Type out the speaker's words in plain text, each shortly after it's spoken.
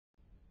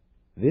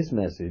This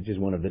message is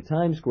one of the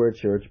Times Square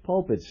Church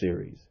Pulpit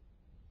Series.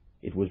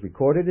 It was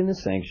recorded in the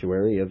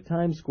sanctuary of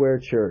Times Square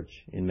Church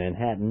in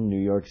Manhattan,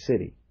 New York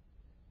City.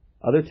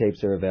 Other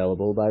tapes are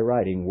available by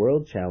writing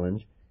World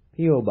Challenge,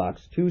 P.O.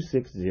 Box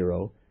 260,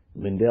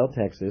 Lindale,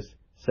 Texas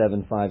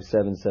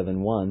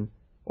 75771,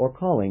 or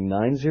calling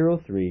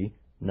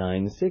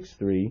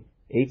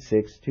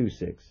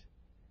 903-963-8626.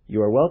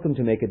 You are welcome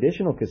to make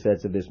additional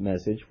cassettes of this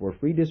message for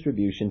free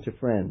distribution to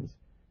friends.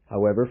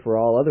 However, for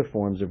all other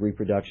forms of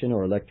reproduction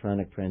or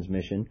electronic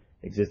transmission,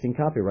 existing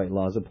copyright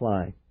laws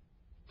apply.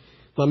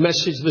 My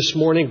message this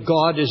morning,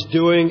 God is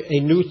doing a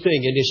new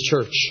thing in His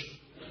church.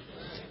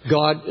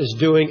 God is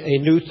doing a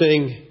new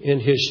thing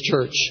in His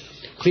church.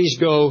 Please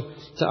go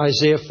to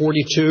Isaiah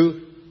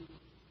 42.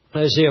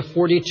 Isaiah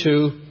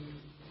 42.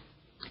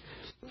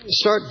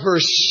 Start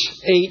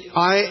verse 8.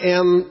 I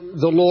am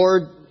the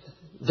Lord,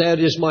 that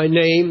is my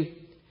name.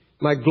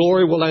 My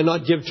glory will I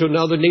not give to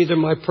another, neither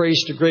my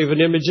praise to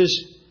graven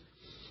images.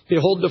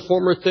 Behold, the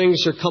former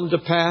things are come to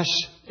pass,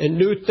 and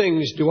new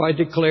things do I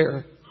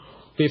declare.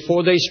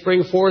 Before they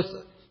spring forth,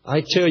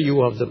 I tell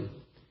you of them.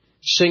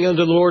 Sing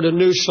unto the Lord a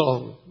new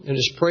song, and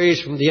His praise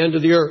from the end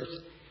of the earth.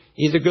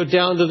 Either go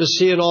down to the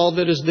sea and all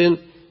that is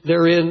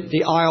therein,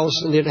 the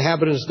isles and the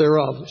inhabitants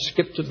thereof.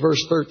 Skip to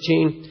verse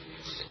 13.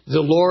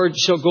 The Lord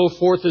shall go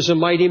forth as a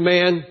mighty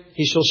man.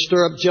 He shall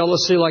stir up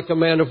jealousy like a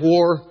man of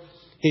war.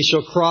 He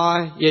shall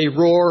cry, yea,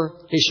 roar.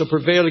 He shall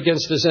prevail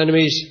against his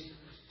enemies.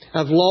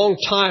 I've long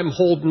time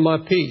holden my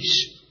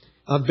peace.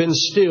 I've been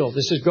still.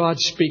 This is God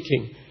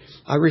speaking.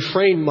 I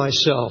refrained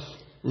myself.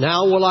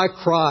 Now will I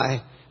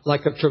cry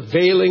like a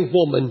travailing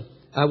woman.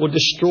 I will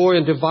destroy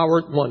and devour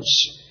at once.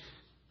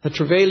 A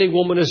travailing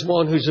woman is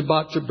one who's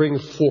about to bring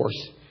forth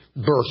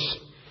birth.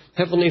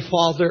 Heavenly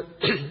Father,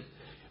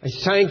 I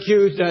thank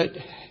you that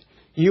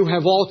you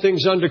have all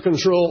things under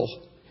control.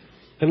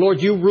 And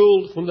Lord, you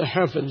rule from the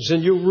heavens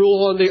and you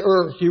rule on the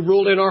earth. You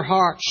rule in our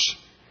hearts.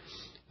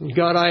 And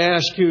God, I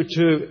ask you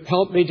to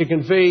help me to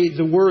convey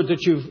the word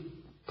that you've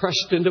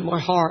pressed into my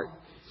heart.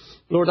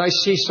 Lord, I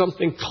see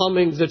something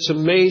coming that's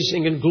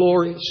amazing and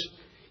glorious.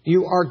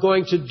 You are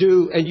going to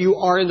do, and you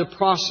are in the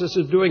process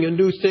of doing a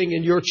new thing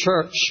in your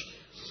church.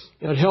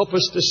 God, help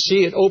us to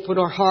see it. Open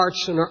our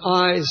hearts and our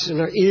eyes and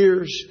our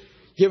ears.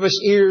 Give us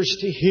ears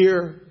to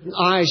hear and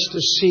eyes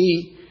to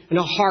see and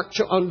a heart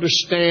to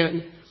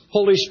understand.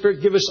 Holy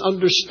Spirit, give us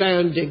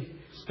understanding.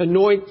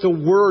 Anoint the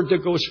word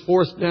that goes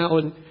forth now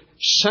and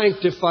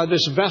sanctify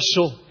this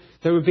vessel.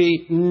 There would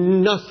be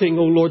nothing,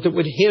 O Lord, that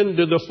would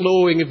hinder the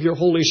flowing of your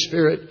Holy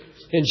Spirit.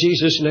 In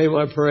Jesus' name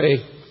I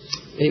pray.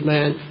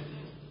 Amen.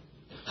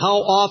 How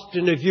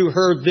often have you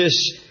heard this?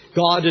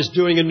 God is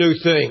doing a new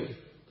thing.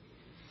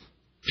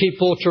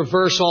 People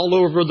traverse all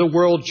over the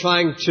world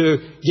trying to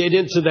get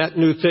into that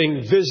new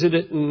thing, visit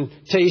it and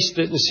taste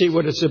it and see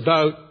what it's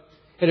about.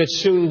 And it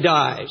soon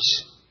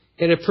dies.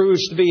 And it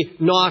proves to be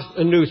not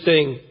a new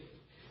thing.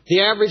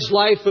 The average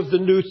life of the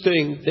new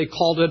thing, they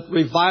called it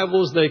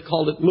revivals, they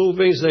called it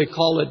movings, they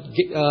call it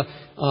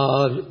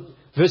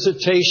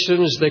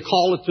visitations, they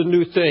call it the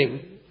new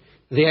thing.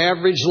 The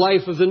average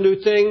life of the new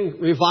thing,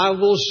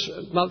 revivals,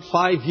 about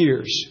 5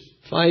 years.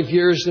 5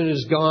 years and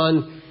it's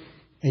gone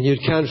and you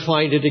can't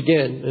find it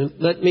again. And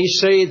let me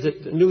say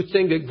that the new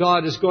thing that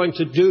God is going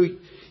to do,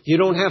 you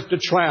don't have to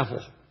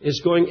travel.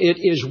 It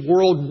is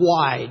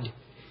worldwide.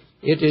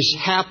 It is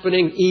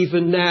happening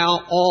even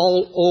now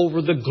all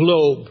over the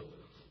globe.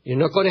 You're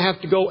not going to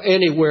have to go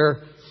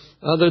anywhere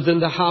other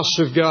than the house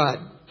of God.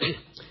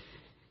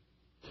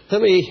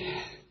 Let me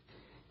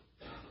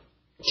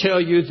tell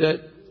you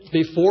that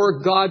before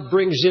God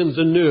brings in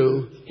the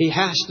new, He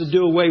has to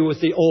do away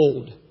with the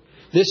old.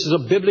 This is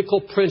a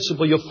biblical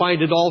principle. You'll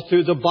find it all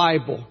through the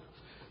Bible.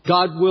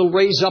 God will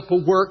raise up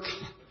a work.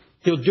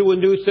 He'll do a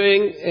new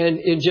thing, and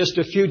in just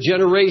a few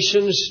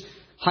generations,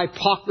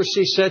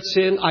 hypocrisy sets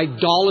in,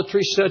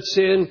 idolatry sets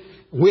in,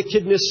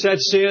 wickedness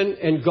sets in,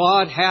 and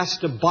God has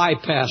to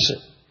bypass it.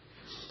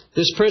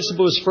 This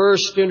principle is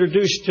first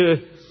introduced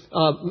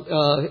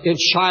in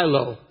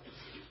Shiloh.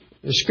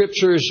 The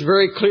Scripture is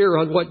very clear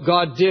on what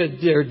God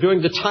did there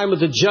during the time of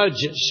the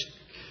judges.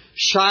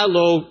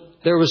 Shiloh,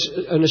 there was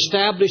an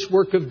established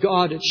work of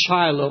God at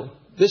Shiloh.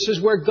 This is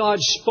where God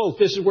spoke.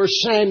 This is where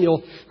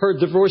Samuel heard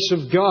the voice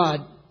of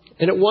God.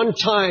 And at one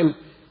time,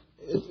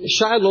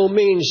 Shiloh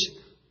means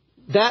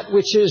that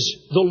which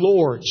is the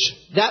Lord's.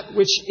 That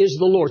which is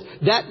the Lord.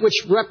 That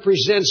which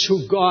represents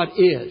who God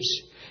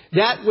is.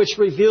 That which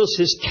reveals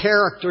His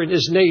character and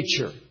His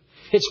nature.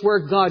 It's where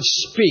God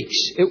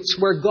speaks. It's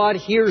where God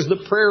hears the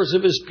prayers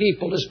of His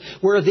people. It's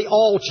where the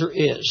altar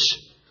is.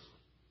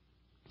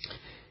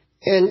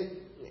 And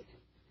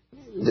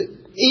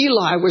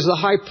Eli was the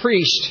high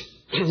priest.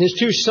 His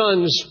two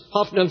sons,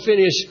 Hophni and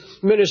Phinehas,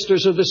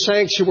 ministers of the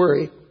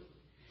sanctuary.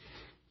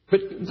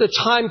 But the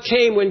time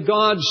came when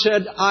God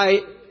said,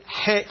 I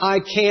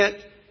can't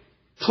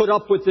put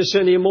up with this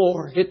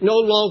anymore. It no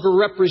longer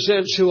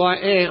represents who I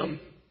am.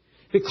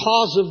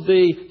 Because of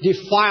the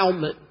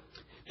defilement.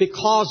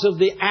 Because of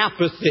the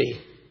apathy.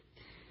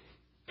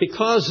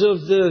 because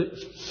of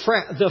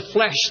the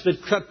flesh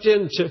that crept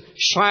into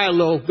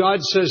Shiloh,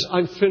 God says,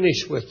 I'm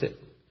finished with it.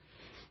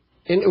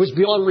 And it was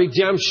beyond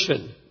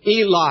redemption.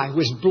 Eli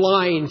was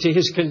blind to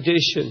his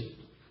condition.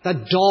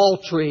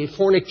 Adultery,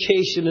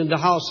 fornication in the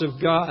house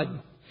of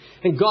God.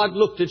 And God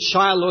looked at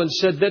Shiloh and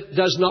said, that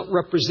does not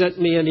represent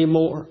me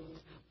anymore.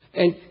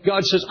 And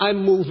God says,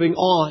 I'm moving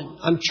on.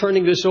 I'm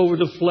turning this over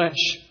to flesh.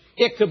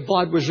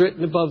 Ichabod was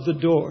written above the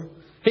door.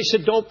 He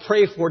said, don't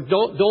pray for it.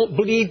 Don't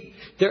believe.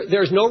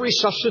 There's no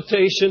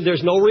resuscitation.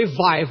 There's no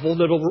revival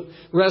that will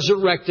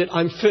resurrect it.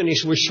 I'm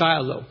finished with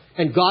Shiloh.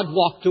 And God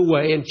walked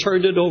away and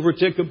turned it over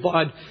to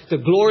Ichabod. The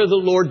glory of the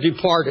Lord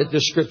departed,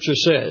 the Scripture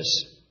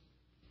says.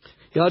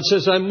 God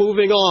says, I'm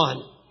moving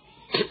on.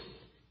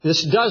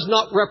 This does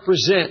not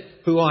represent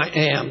who I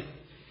am.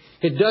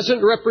 It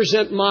doesn't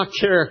represent my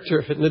character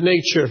and the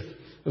nature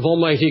of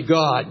Almighty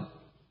God.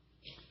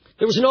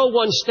 There was no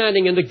one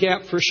standing in the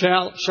gap for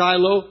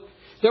Shiloh.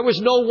 There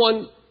was no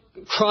one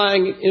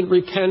crying in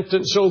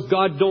repentance, oh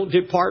God, don't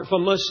depart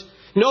from us.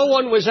 No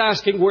one was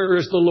asking, where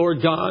is the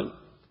Lord gone?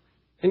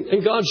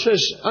 And God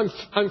says,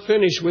 I'm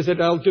finished with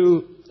it. I'll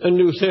do a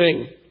new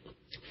thing.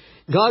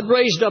 God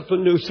raised up a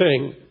new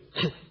thing,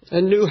 a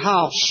new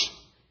house.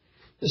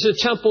 There's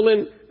a temple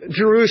in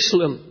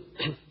Jerusalem,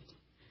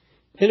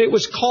 and it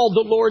was called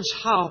the Lord's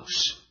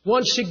house.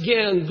 Once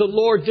again, the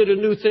Lord did a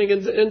new thing,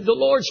 and the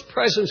Lord's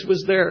presence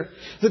was there.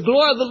 The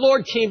glory of the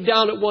Lord came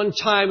down at one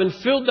time and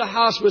filled the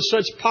house with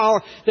such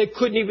power they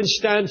couldn't even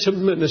stand to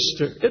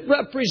minister. It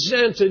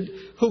represented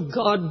who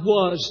God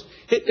was.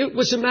 It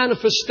was a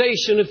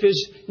manifestation of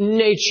His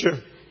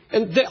nature.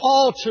 And the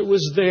altar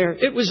was there.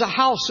 It was a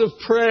house of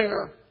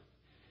prayer.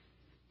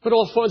 But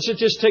all friends, it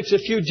just takes a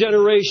few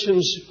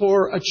generations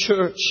for a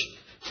church,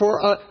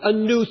 for a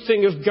new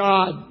thing of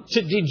God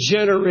to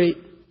degenerate,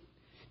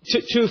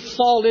 to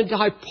fall into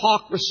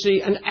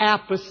hypocrisy and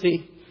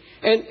apathy.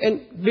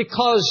 And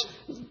because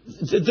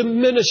the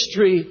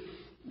ministry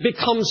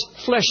becomes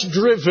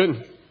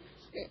flesh-driven,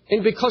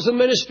 and because the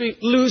ministry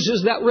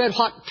loses that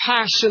red-hot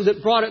passion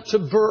that brought it to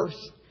birth,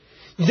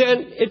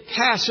 then it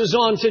passes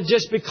on to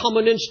just become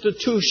an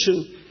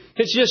institution.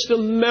 It's just a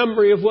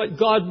memory of what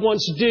God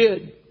once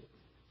did.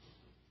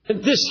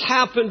 And this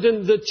happened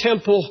in the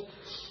temple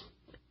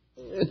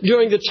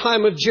during the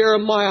time of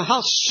Jeremiah.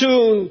 How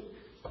soon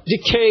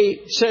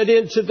decay set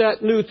into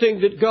that new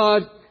thing that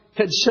God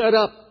had set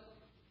up,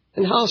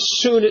 and how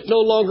soon it no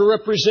longer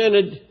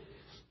represented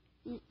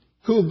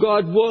who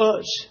God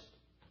was.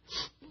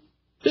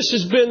 This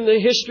has been the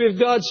history of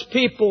God's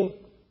people.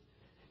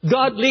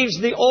 God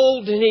leaves the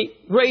old and He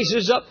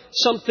raises up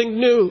something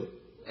new.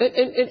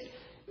 And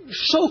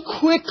so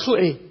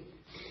quickly,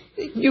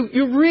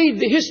 you read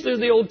the history of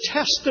the Old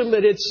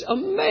Testament, it's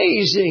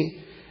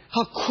amazing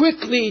how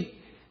quickly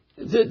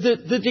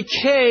the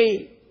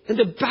decay and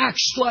the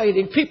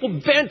backsliding,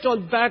 people bent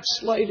on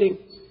backsliding,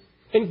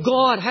 and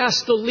God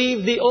has to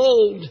leave the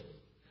old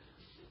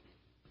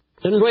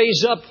and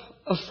raise up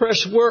a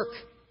fresh work.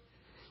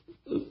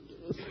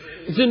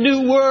 The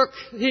new work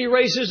He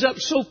raises up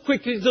so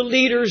quickly, the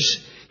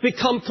leaders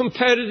become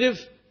competitive.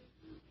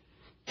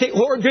 They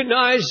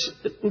organize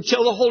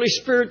until the Holy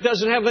Spirit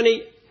doesn't have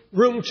any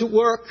room to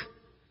work.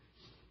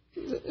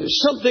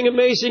 Something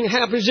amazing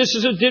happens, just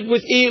as it did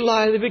with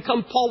Eli. They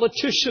become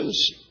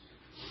politicians.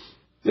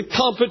 The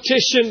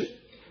competition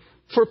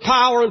for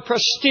power and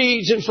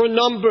prestige and for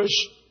numbers.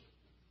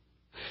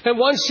 And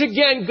once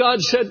again, God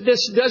said,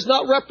 this does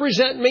not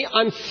represent me.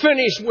 I'm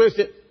finished with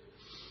it.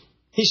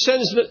 He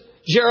sends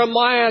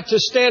Jeremiah to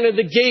stand at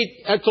the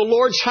gate at the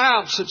Lord's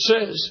house, it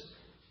says,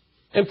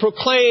 and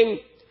proclaim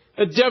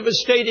a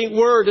devastating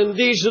word. And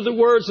these are the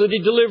words that he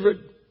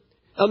delivered.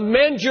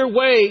 Amend your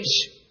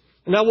ways,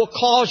 and I will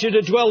cause you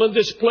to dwell in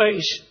this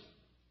place.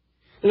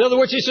 In other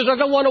words, he says, I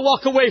don't want to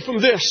walk away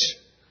from this.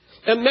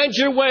 Amend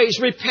your ways,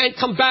 repent,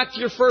 come back to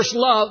your first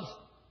love.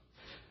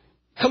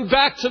 Come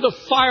back to the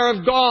fire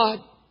of God.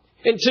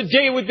 And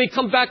today we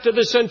come back to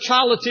the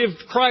centrality of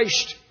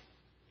Christ.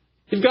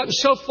 You've gotten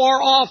so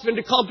far off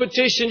into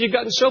competition. You've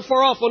gotten so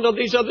far off on all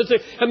these other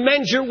things.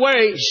 Amend your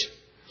ways.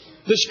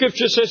 The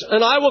Scripture says,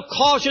 and I will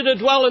cause you to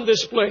dwell in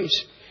this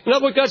place. In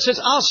other words, God says,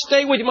 I'll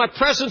stay with you. My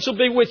presence will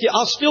be with you.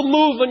 I'll still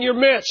move in your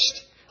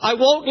midst. I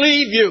won't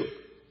leave you.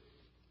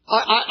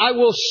 I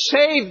will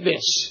save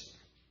this.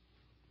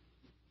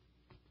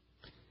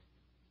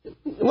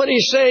 When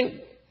He's saying,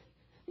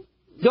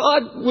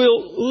 God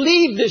will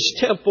leave this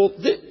temple,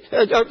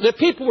 the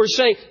people were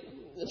saying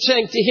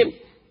to him,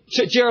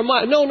 to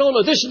Jeremiah,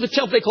 no, this is the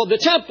temple. They called the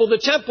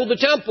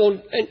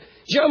temple. And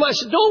Jeremiah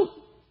said, don't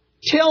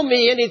tell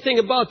me anything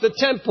about the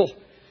temple.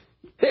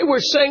 They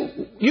were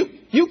saying,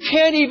 you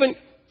can't even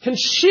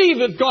conceive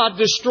of God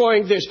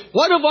destroying this.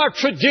 What of our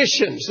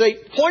traditions? They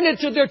pointed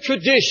to their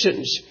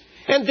traditions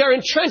and their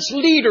entrenched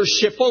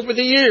leadership over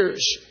the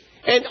years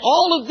and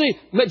all of the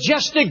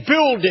majestic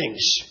buildings.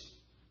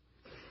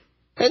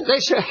 And they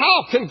said,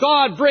 how can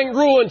God bring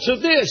ruin to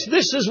this?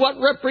 This is what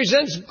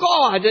represents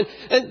God.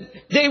 And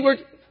they were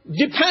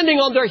depending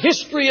on their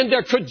history and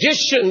their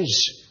traditions.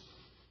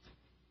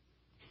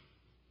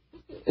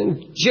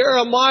 And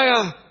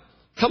Jeremiah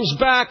comes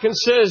back and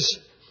says,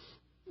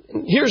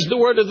 here's the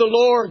word of the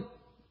Lord.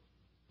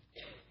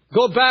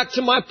 Go back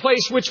to my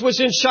place which was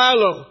in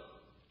Shiloh,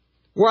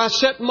 where I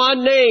set my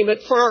name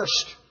at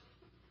first.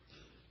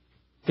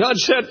 God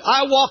said,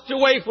 I walked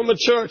away from a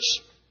church.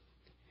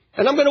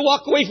 And I'm going to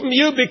walk away from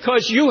you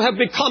because you have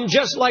become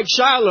just like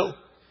Shiloh.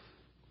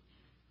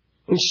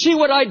 And see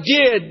what I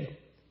did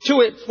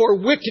to it for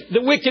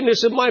the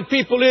wickedness of my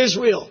people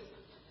Israel.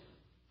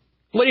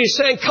 When He's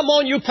saying, come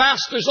on you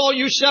pastors, all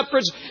you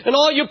shepherds, and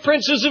all you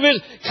princes of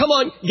Israel, come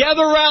on,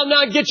 gather around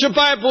now and get your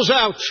Bibles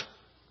out.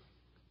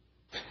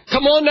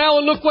 Come on now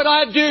and look what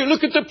I do.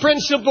 Look at the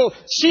principle.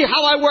 See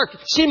how I work.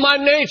 See my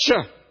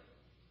nature.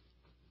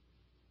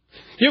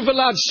 You've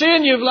allowed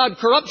sin. You've allowed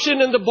corruption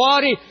in the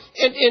body.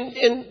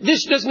 And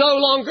this does no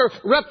longer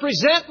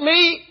represent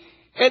me.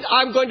 And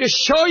I'm going to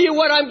show you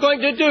what I'm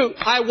going to do.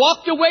 I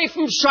walked away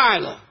from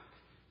Shiloh.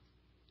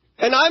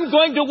 And I'm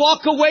going to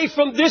walk away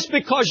from this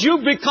because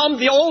you've become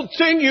the old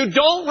thing. You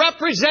don't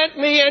represent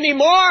me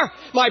anymore.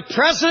 My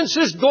presence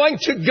is going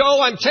to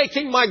go. I'm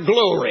taking my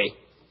glory.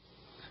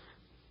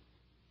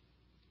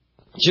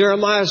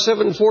 Jeremiah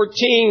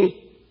 7:14.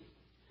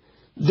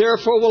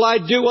 Therefore will I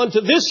do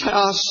unto this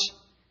house,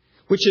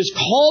 which is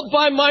called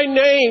by my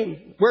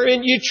name,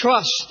 wherein you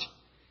trust,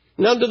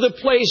 and unto the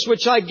place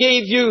which I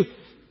gave you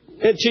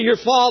and to your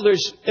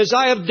fathers, as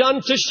I have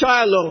done to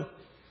Shiloh.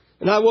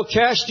 And I will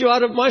cast you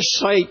out of my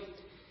sight,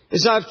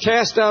 as I've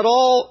cast out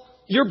all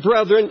your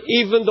brethren,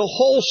 even the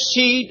whole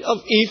seed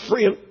of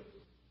Ephraim.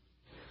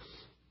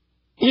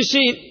 You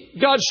see,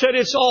 God said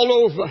it's all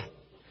over.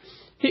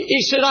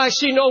 He said, I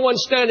see no one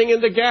standing in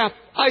the gap.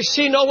 I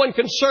see no one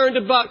concerned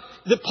about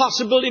the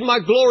possibility of my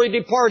glory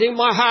departing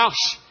my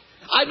house.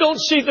 I don't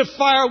see the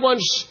fire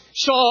once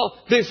saw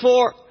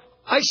before.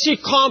 I see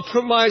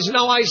compromise.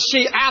 Now I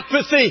see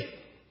apathy.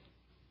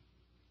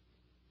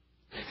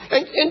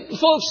 And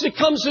folks, there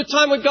comes a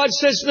time when God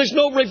says there's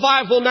no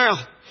revival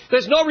now.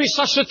 There's no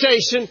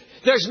resuscitation.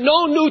 There's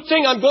no new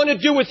thing I'm going to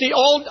do with the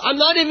old. I'm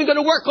not even going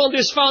to work on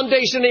this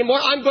foundation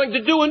anymore. I'm going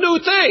to do a new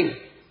thing.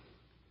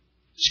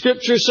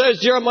 Scripture says,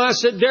 Jeremiah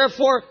said,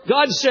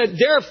 God said,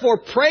 therefore,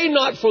 pray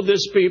not for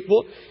this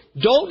people.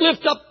 Don't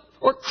lift up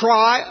or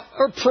cry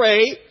or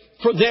pray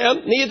for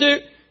them.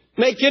 Neither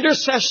make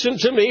intercession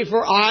to me,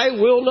 for I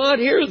will not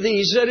hear thee.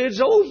 He said, it's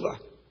over.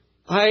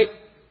 I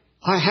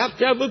have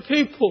to have a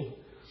people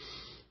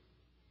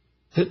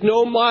that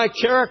know my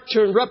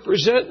character and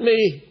represent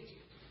me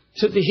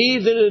to the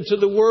heathen and to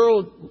the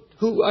world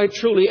who I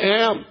truly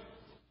am.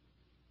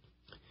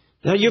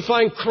 Now you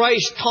find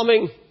Christ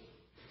coming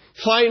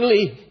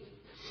finally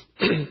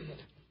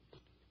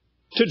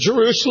to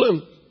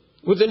Jerusalem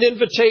with an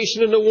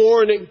invitation and a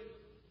warning.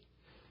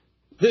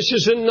 This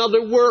is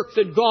another work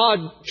that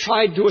God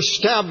tried to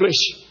establish.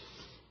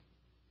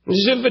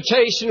 His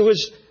invitation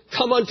was,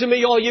 come unto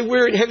me, all you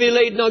weary and heavy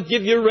laden, I'll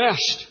give you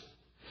rest.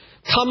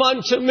 Come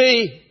unto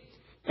me,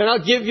 and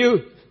I'll give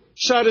you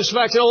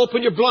satisfaction. I'll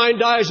open your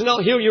blind eyes, and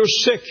I'll heal your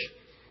sick.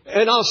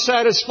 And I'll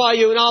satisfy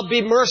you, and I'll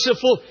be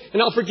merciful,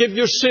 and I'll forgive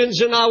your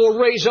sins, and I will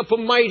raise up a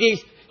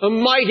mighty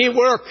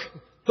work.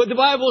 But the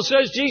Bible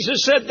says,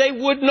 Jesus said they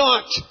would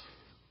not.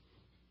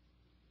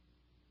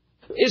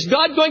 Is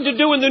God going to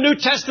do in the New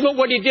Testament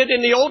what He did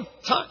in the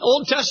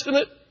Old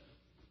Testament?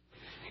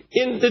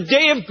 In the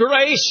day of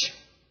grace,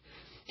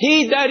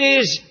 He that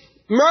is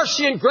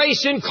mercy and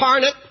grace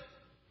incarnate,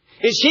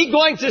 is He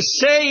going to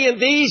say in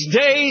these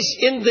days,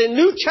 in the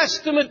New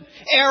Testament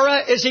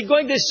era, is He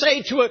going to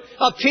say to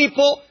a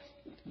people,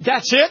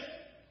 that's it?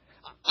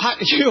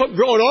 You have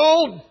grown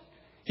old.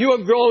 You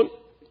have grown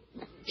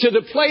to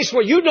the place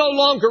where you no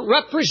longer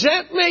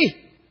represent me.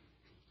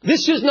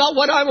 This is not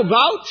what I'm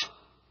about.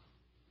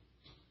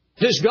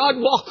 Does God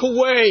walk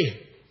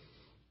away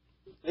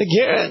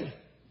again?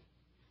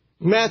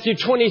 Matthew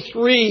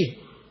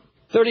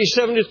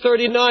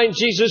 23:37-39,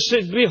 Jesus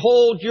said,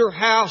 behold, your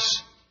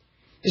house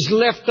is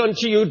left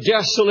unto you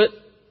desolate.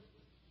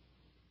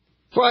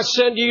 For I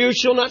said to you, you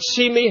shall not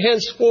see me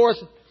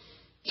henceforth,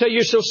 till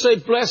you shall say,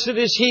 blessed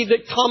is he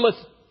that cometh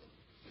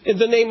in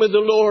the name of the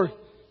Lord.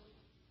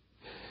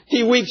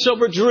 He weeps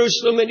over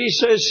Jerusalem and he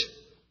says,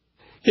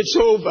 it's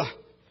over.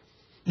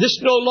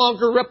 This no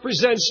longer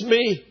represents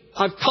me.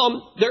 I've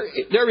come.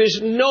 There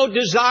is no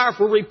desire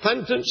for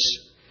repentance.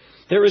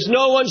 There is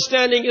no one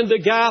standing in the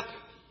gap.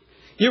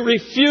 You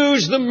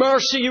refuse the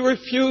mercy. You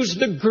refuse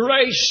the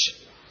grace.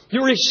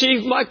 You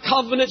receive my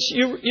covenants.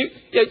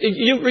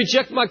 You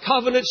reject my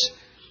covenants.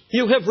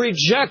 You have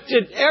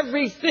rejected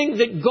everything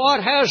that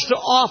God has to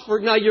offer.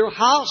 Now your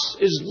house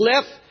is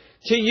left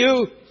to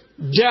you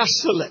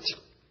desolate.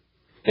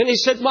 And He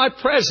said, my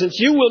presence,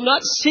 you will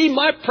not see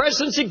my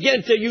presence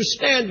again till you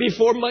stand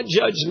before my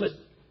judgment.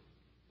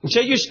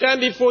 Until you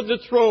stand before the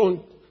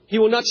throne,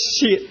 you will not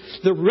see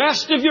it. The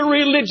rest of your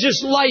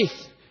religious life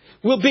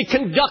will be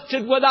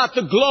conducted without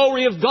the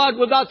glory of God,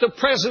 without the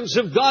presence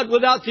of God,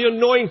 without the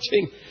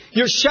anointing.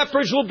 Your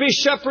shepherds will be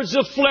shepherds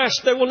of flesh.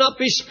 They will not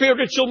be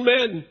spiritual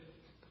men.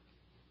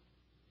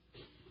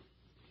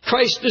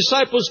 Christ's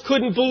disciples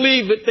couldn't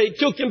believe it. They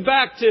took Him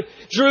back to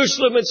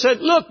Jerusalem and said,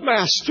 "Look,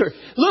 Master,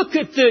 look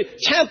at the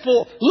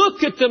temple.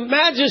 Look at the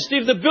majesty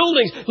of the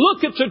buildings.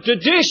 Look at the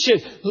tradition.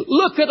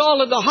 Look at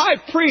all of the high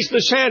priests,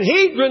 the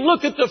Sanhedrin.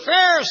 Look at the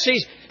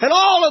Pharisees. And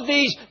all of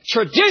these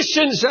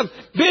traditions have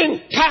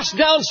been passed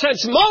down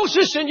since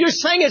Moses, and you're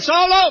saying it's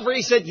all over."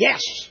 He said,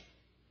 "Yes,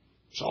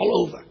 it's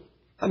all over.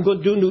 I'm going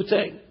to do a new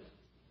thing."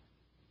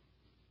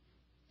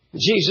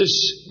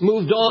 Jesus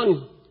moved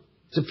on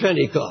to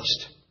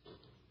Pentecost.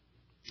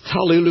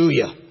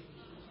 Hallelujah.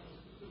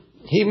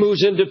 He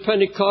moves into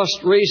Pentecost,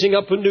 raising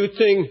up a new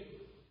thing,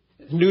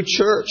 a new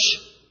church.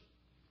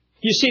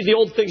 You see, the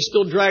old thing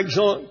still drags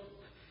on.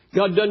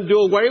 God doesn't do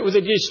away with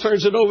it. He just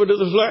turns it over to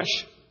the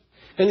flesh.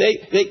 And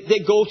they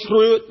go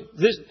through it.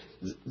 This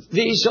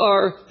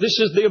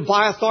is the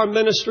Abiathar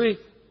ministry.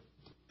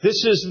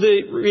 This is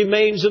the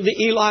remains of the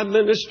Eli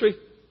ministry.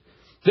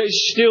 They're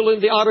still in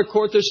the outer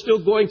court. They're still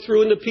going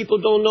through, and the people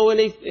don't know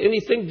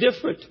anything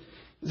different.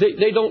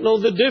 They don't know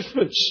the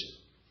difference.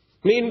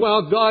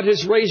 Meanwhile, God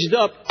has raised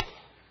up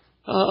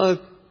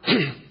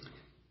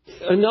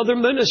another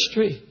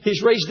ministry.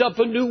 He's raised up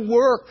a new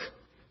work.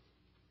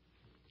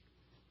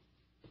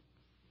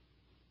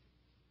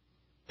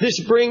 This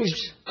brings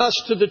us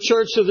to the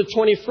church of the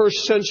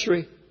 21st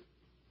century.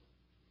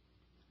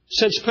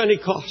 Since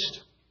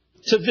Pentecost,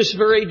 to this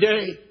very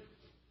day.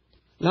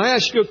 Now I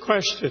ask you a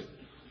question.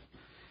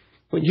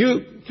 When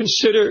you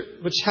consider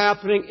what's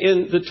happening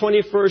in the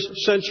 21st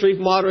century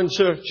modern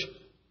church,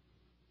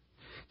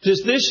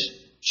 does this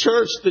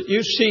church that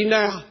you see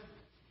now,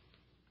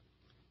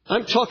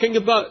 I'm talking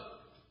about,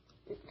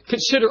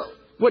 consider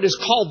what is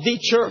called the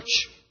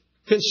church.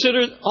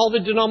 Consider all the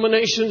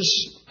denominations,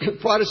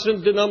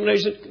 Protestant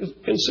denominations,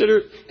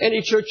 consider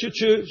any church you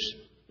choose,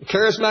 the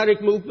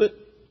charismatic movement.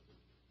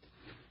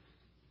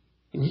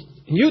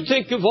 You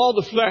think of all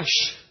the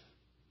flesh,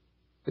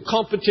 the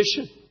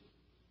competition,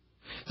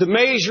 the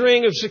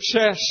measuring of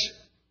success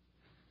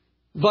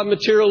by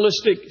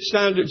materialistic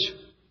standards.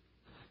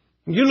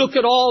 You look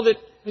at all that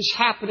is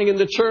happening in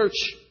the church,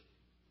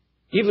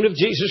 even of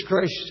Jesus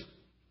Christ.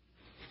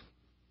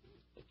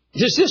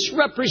 Does this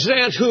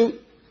represent who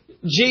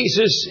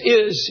Jesus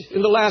is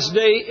in the last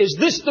day? Is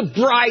this the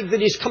bride that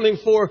He's coming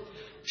for,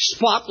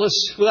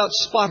 spotless, without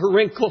spot or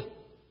wrinkle?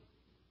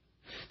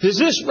 Does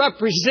this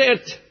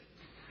represent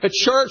a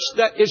church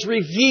that is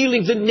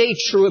revealing the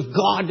nature of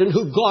God and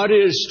who God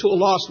is to a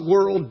lost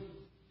world?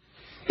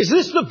 Is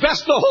this the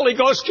best the Holy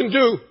Ghost can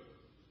do?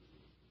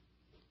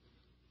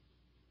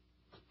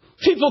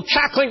 People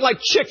cackling like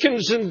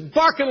chickens and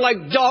barking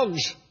like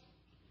dogs.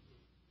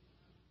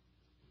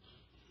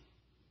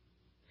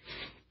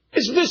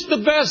 Is this the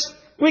best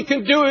we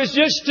can do, is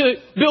just to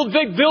build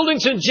big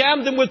buildings and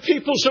jam them with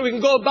people so we can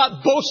go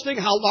about boasting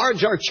how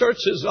large our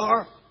churches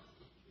are?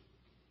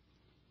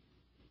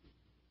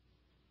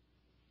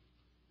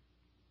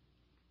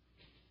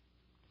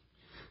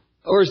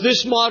 Or has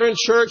this modern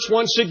church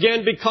once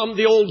again become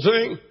the old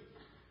thing?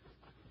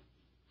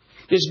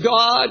 Is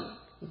God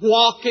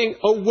walking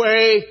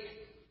away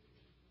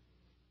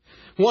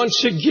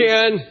once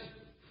again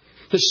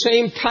the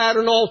same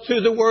pattern all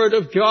through the Word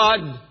of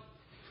God?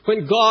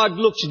 When God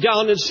looks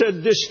down and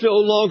said, "This no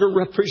longer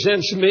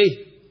represents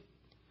me.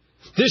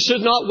 This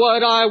is not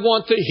what I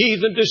want the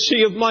heathen to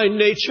see of my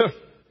nature.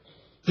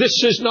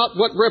 This is not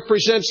what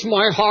represents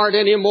my heart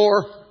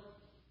anymore."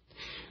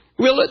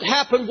 Will it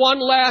happen one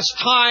last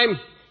time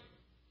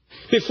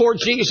before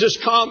Jesus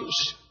comes?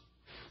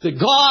 That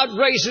God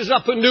raises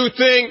up a new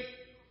thing?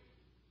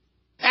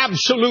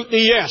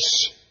 Absolutely yes.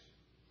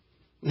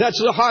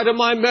 That's the heart of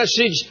my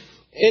message,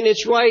 and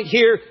it's right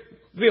here.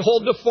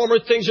 "Behold, the former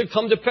things have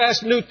come to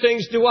pass. New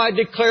things do I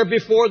declare.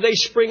 Before they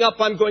spring up,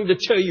 I'm going to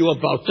tell you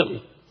about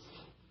them."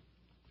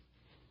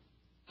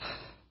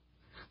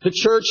 The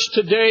church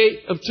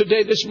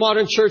today, this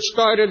modern church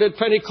started at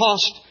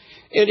Pentecost.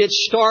 And it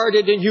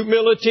started in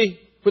humility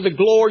with the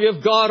glory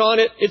of God on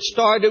it. It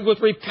started with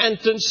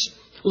repentance,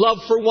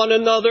 love for one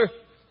another,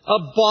 a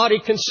body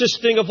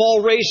consisting of all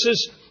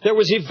races. There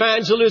was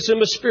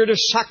evangelism, a spirit of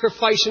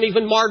sacrifice, and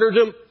even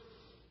martyrdom.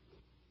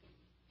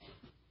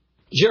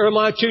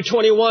 Jeremiah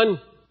 2:21,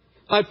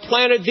 "I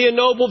planted thee a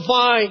noble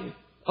vine,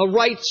 a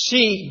right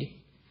seed.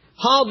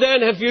 How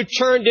then have you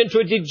turned into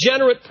a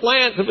degenerate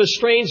plant of a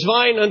strange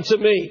vine unto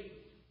me?"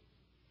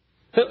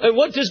 And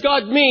what does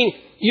God mean?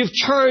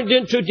 You've turned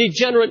into a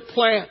degenerate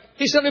plant.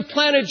 He said, "I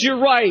planted you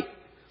right.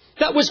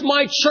 That was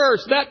my church.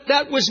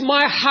 That was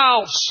my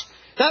house.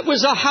 That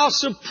was a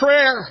house of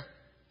prayer.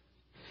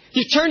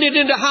 You turned it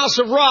into a house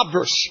of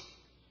robbers."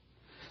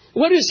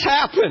 What has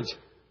happened?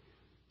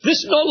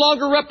 This no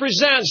longer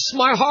represents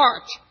my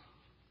heart.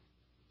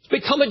 It's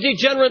become a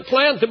degenerate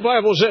plant, the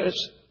Bible says.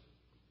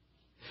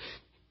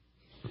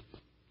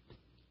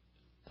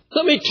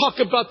 Let me talk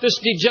about this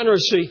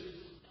degeneracy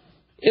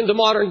in the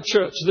modern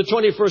church, the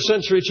 21st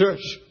century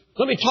church.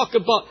 Let me talk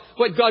about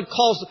what God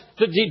calls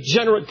the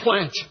degenerate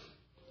plant.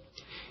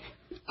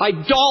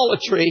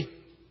 Idolatry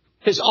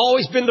has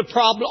always been the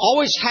problem,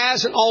 always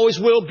has and always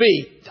will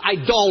be.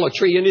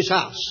 Idolatry in His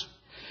house.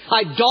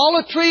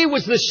 Idolatry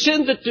was the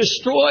sin that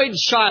destroyed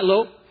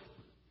Shiloh,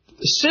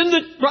 the sin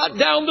that brought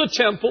down the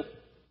temple,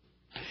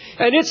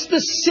 and it's the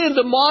sin,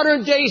 the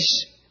modern day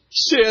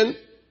sin,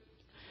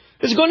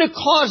 is going to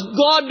cause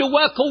God to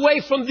walk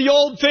away from the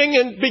old thing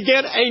and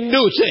begin a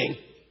new thing.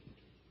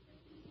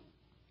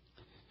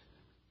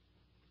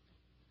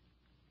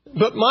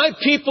 But my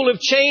people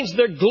have changed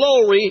their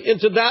glory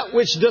into that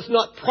which doth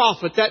not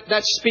profit.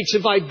 That speaks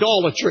of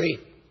idolatry.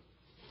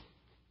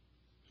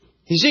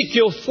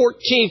 Ezekiel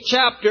 14th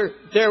chapter,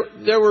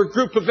 there were a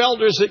group of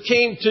elders that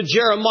came to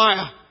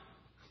Jeremiah.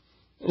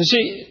 You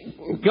see,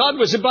 God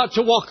was about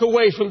to walk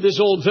away from this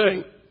old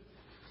thing.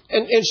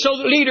 And so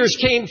the leaders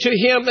came to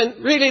him,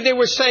 and really they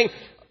were saying,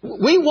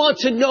 we want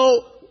to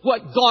know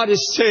what God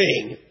is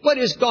saying. What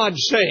is God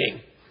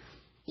saying?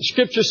 The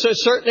Scripture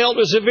says certain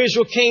elders of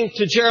Israel came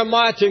to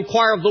Jeremiah to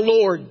inquire of the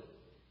Lord.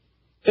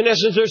 In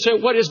essence, they're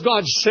saying, what is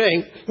God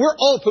saying? We're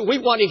open. We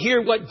want to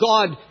hear what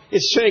God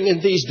is saying in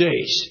these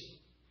days.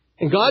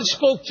 And God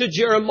spoke to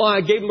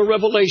Jeremiah, gave him a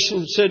revelation,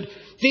 and said,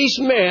 these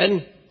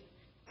men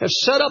have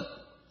set up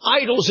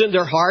idols in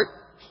their heart.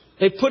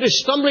 They put a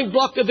stumbling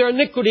block of their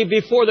iniquity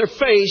before their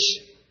face.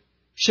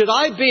 Should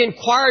I be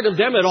inquired of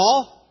them at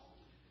all?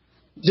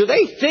 Do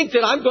they think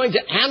that I'm going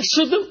to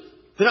answer them?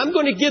 That I'm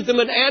going to give them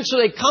an answer?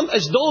 They come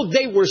as though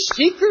they were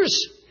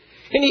seekers?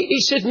 And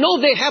he said,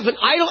 no, they have an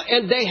idol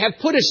and they have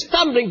put a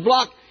stumbling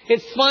block in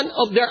front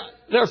of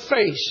their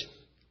face.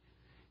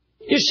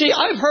 You see,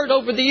 I've heard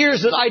over the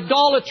years that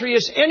idolatry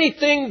is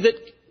anything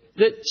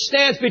that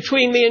stands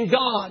between me and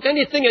God.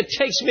 Anything that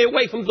takes me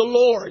away from the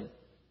Lord.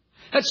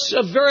 That's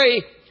a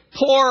very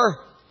poor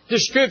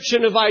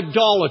description of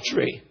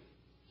idolatry.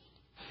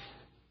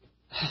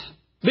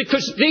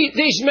 Because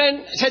these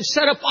men had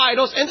set up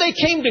idols and they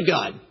came to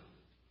God.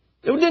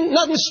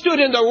 Nothing stood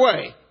in their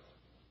way.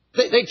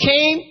 They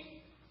came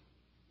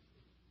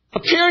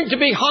appearing to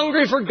be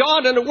hungry for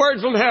God and a word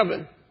from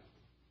heaven.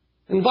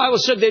 And the Bible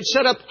said they'd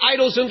set up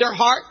idols in their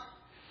heart.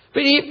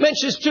 But he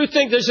mentions two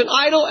things. There's an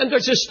idol and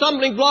there's a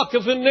stumbling block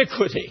of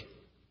iniquity.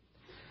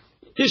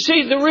 You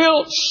see, the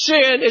real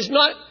sin is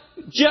not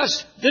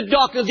just the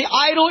doctrine. The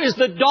idol is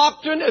the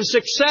doctrine of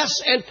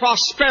success and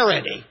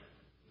prosperity.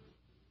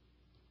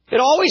 It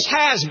always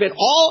has been.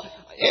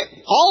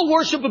 All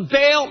worship of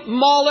Baal,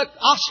 Moloch,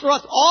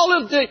 Ashtaroth,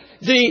 all of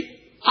the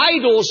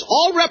idols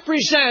all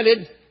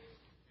represented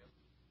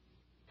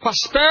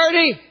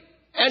prosperity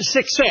and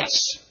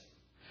success.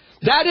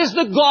 That is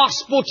the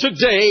gospel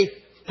today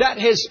that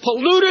has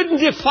polluted and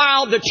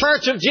defiled the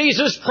Church of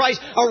Jesus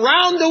Christ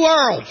around the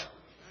world.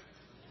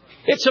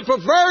 It's a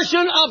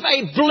perversion of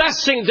a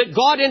blessing that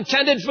God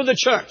intended for the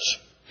church.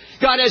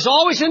 God has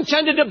always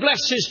intended to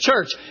bless His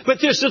church, but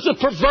this is a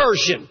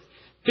perversion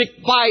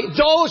by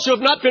those who have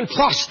not been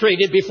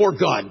prostrated before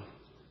God.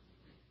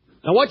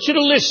 I want you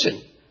to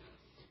listen.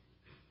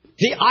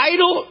 The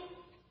idol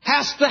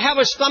has to have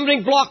a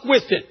stumbling block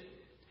with it.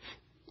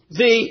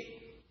 The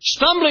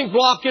stumbling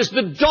block is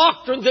the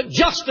doctrine that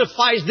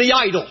justifies the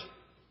idol.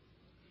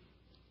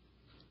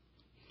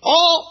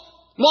 All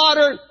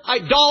modern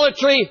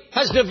idolatry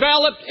has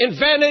developed,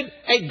 invented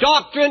a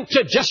doctrine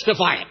to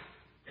justify it.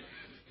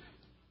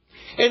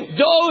 And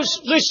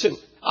those, listen,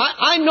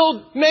 I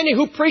know many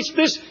who preach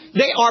this.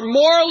 They are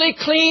morally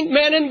clean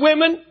men and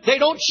women. They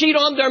don't cheat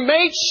on their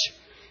mates.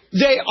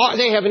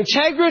 They have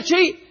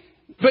integrity.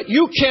 But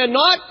you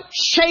cannot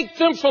shake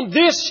them from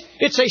this.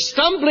 It's a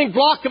stumbling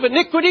block of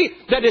iniquity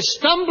that is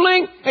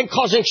stumbling and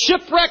causing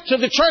shipwreck to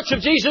the Church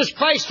of Jesus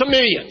Christ to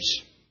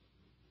millions.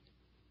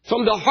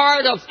 From the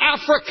heart of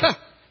Africa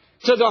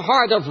to the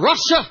heart of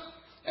Russia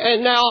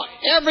and now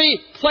every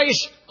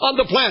place on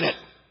the planet.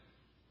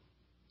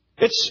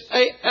 It's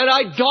an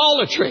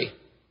idolatry.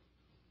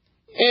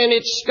 And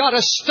it's got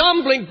a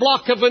stumbling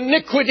block of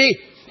iniquity,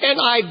 and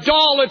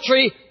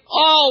idolatry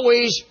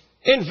always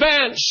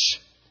invents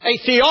a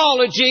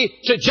theology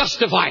to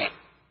justify it.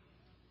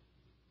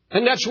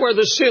 And that's where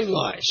the sin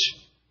lies.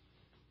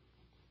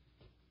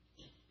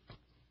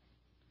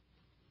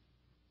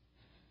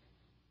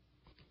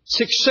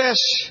 Success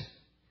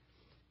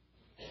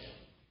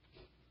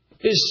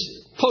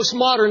is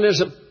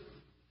postmodernism.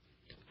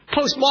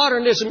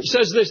 Postmodernism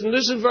says this, and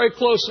listen very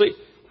closely,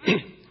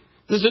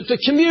 that the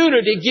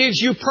community gives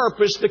you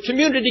purpose, the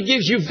community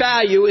gives you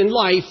value in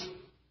life,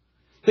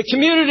 the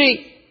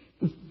community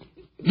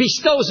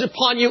bestows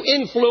upon you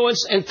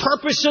influence and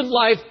purpose in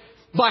life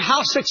by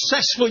how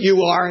successful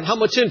you are and how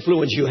much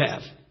influence you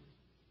have.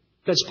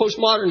 That's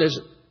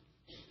postmodernism.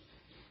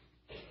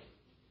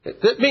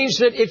 That means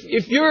that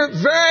if you're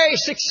very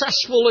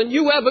successful and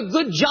you have a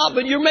good job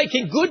and you're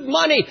making good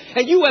money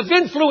and you have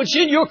influence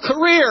in your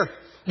career,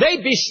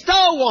 they bestow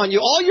on you.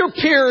 All your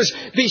peers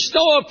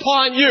bestow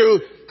upon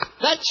you.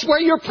 That's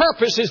where your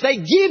purpose is. They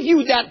give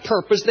you that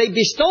purpose. They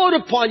bestow it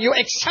upon you,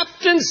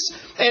 acceptance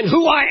and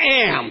who I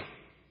am.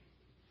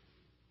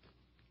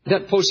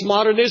 That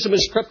postmodernism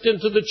has crept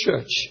into the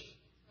church.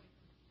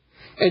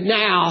 And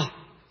now,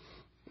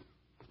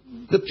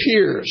 the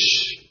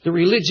peers, the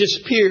religious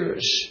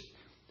peers,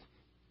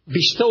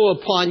 bestow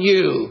upon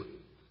you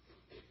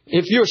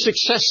If you're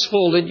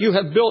successful and you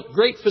have built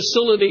great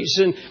facilities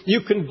and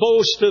you can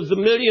boast of the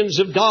millions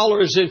of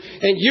dollars and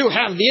you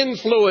have the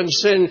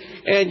influence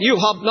and you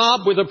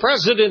hobnob with the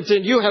president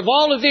and you have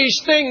all of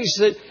these things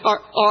that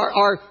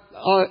are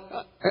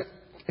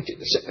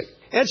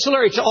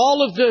ancillary to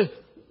all of the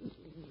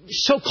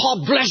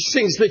so-called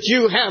blessings that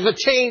you have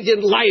attained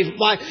in life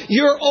by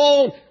your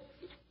own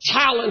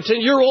talent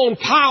and your own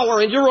power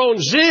and your own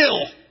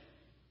zeal.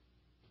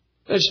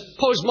 It's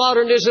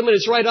postmodernism, and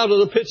it's right out of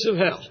the pits of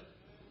hell.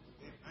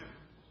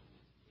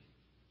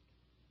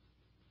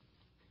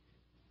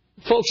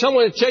 Folks, I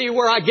want to tell you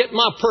where I get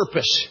my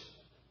purpose,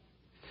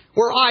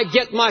 where I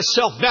get my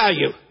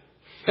self-value.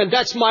 And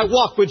that's my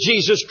walk with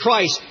Jesus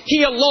Christ.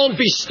 He alone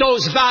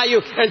bestows value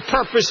and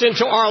purpose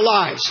into our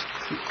lives.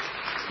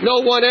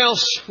 No one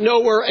else,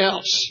 nowhere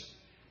else.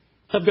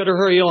 I've got to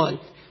hurry on.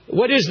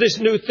 What is this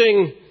new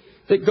thing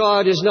that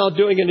God is now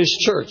doing in His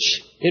church?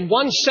 In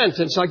one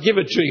sentence, I'll give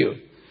it to you.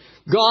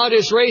 God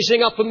is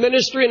raising up a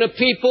ministry and a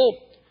people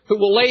who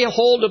will lay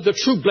hold of the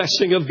true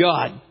blessing of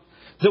God.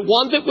 The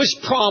one that was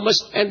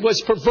promised and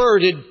was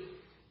perverted.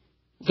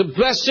 The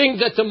blessing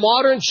that the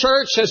modern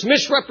church has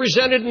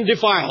misrepresented and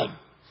defiled.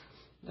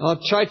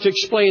 I'll try to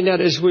explain that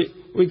as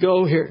we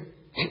go here.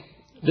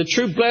 The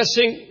true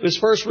blessing was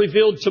first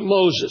revealed to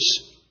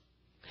Moses.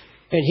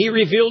 And he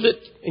revealed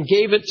it and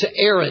gave it to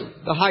Aaron,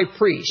 the high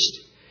priest.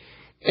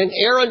 And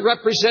Aaron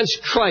represents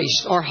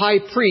Christ, our high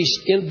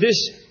priest, in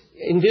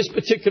this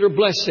particular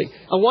blessing.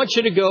 I want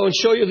you to go and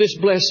show you this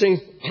blessing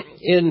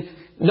in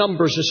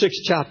Numbers, the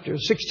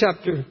 6th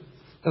chapter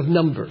of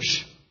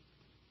Numbers.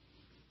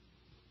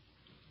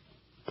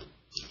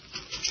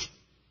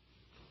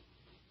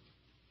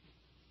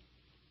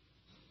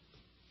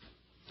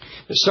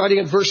 Starting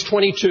at verse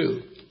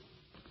 22.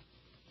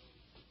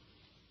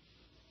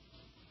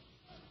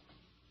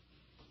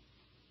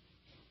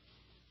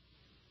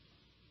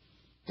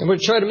 I'm going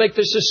to try to make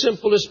this as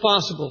simple as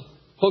possible.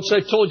 Folks,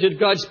 I told you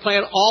God's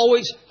plan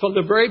always, from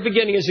the very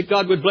beginning, is that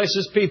God would bless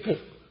His people.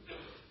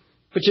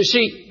 But you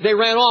see, they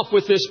ran off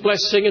with this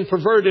blessing and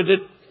perverted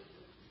it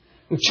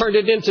and turned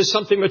it into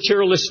something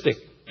materialistic.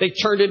 They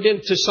turned it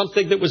into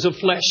something that was of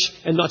flesh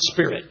and not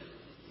spirit.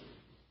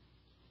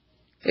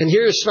 And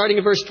here, starting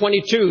in verse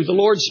 22, the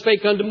Lord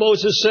spake unto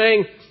Moses,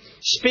 saying,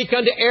 Speak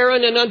unto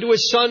Aaron and unto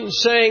his sons,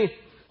 saying,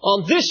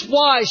 On this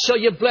wise shall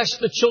ye bless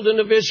the children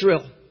of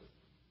Israel,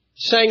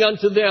 saying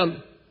unto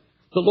them,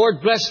 The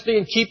Lord bless thee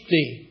and keep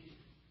thee.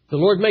 The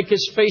Lord make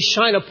His face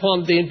shine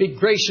upon thee and be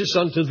gracious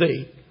unto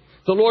thee.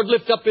 The Lord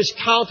lift up His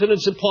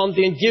countenance upon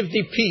thee and give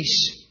thee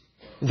peace.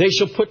 They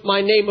shall put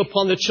my name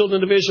upon the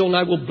children of Israel, and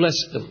I will bless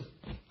them.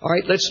 All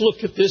right, let's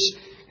look at this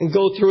and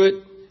go through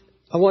it.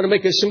 I want to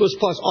make it as simple as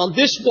possible. On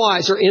this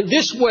wise, or in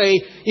this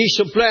way, ye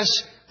shall bless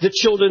the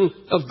children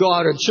of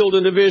God, or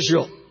children of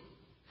Israel.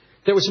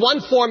 There was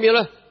one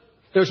formula.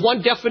 There was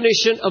one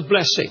definition of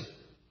blessing.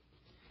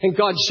 And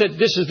God said,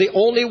 this is the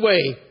only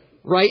way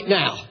right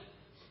now.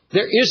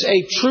 There is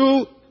a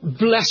true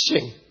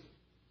blessing.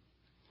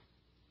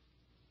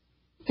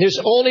 There's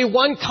only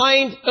one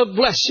kind of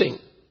blessing.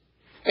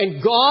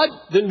 And God,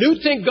 the new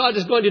thing God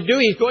is going to do,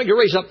 He's going to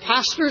raise up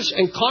pastors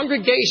and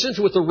congregations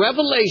with a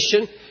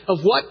revelation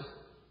of what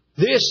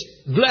this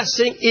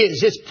blessing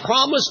is. It's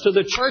promised to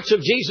the church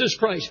of Jesus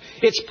Christ.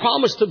 It's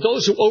promised to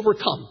those who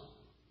overcome.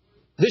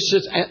 This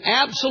is an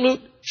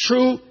absolute,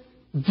 true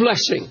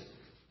blessing.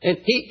 And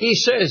he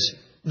says,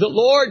 The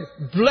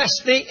Lord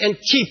bless thee and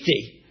keep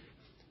thee.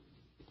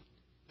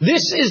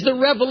 This is the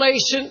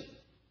revelation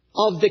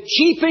of the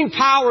keeping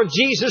power of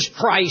Jesus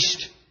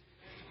Christ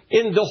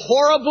in the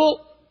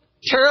horrible,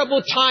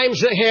 terrible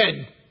times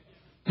ahead.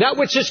 That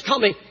which is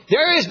coming.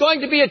 There is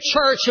going to be a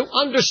church who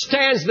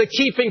understands the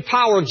keeping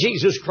power of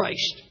Jesus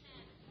Christ.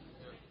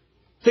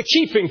 The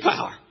keeping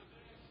power.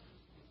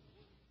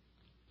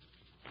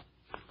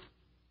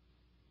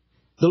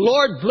 The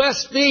Lord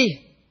bless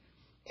thee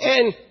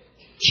and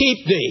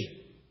keep thee.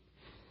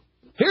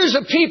 Here's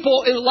a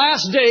people in the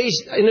last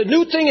days, and a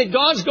new thing that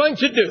God's going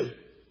to do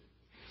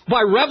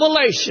by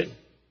revelation.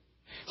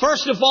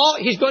 First of all,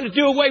 He's going to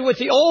do away with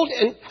the old,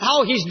 and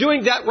how He's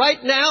doing that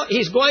right now,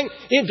 He's going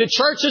into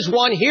churches,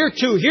 1 here,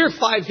 2 here,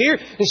 5 here,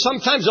 and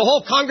sometimes a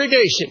whole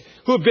congregation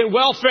who have been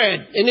well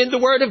fed and in the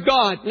Word of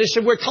God. And they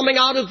said, we're coming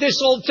out of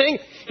this old thing.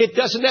 It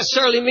doesn't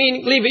necessarily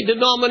mean leave a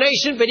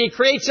denomination, but He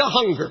creates a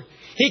hunger.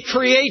 He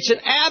creates an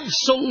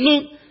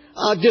absolute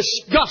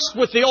disgust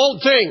with the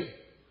old thing.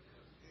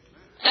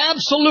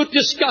 Absolute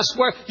disgust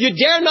where you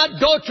dare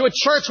not go to a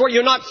church where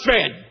you're not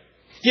fed.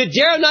 You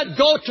dare not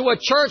go to a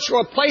church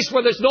or a place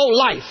where there's no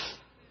life.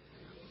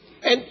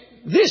 And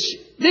this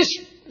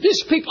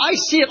people, I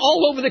see it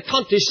all over the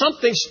country,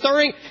 something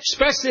stirring,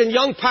 especially in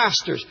young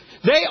pastors.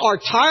 They are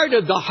tired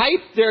of the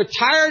hype. They're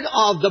tired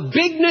of the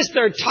bigness.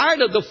 They're tired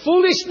of the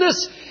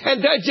foolishness.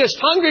 And they're just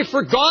hungry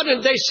for God.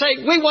 And they say,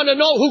 we want to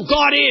know who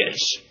God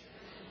is.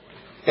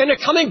 And they're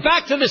coming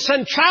back to the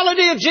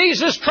centrality of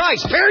Jesus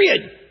Christ,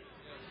 period.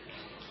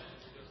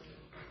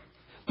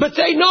 But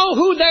they know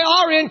who they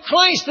are in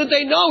Christ, and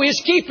they know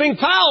His keeping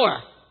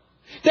power.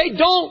 They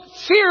don't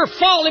fear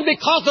falling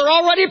because they're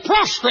already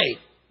prostrate.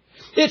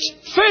 It's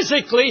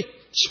physically,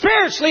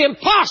 spiritually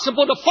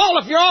impossible to fall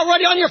if you're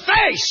already on your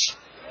face.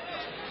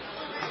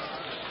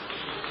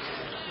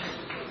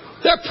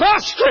 They're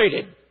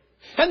prostrated.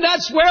 And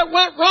that's where it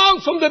went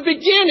wrong from the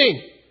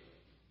beginning.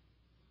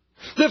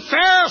 The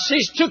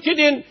Pharisees took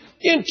it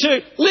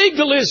into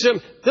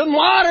legalism. The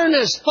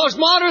modernists,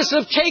 postmodernists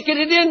have taken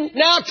it in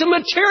now to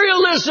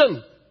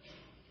materialism.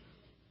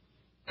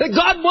 That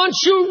God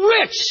wants you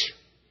rich.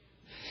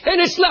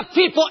 And it's left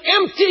people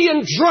empty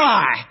and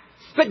dry.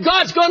 But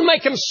God's going to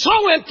make them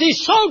so empty,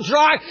 so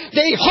dry,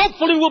 they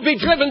hopefully will be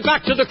driven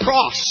back to the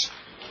cross.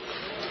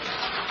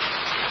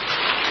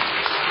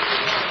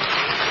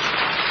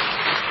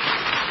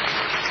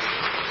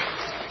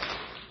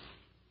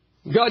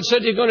 God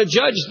said He's going to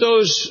judge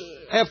those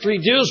after He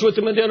deals with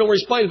them and they don't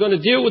respond. He's going to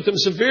deal with them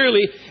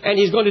severely, and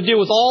He's going to deal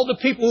with all the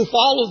people who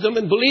follow them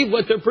and believe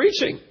what they're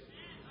preaching.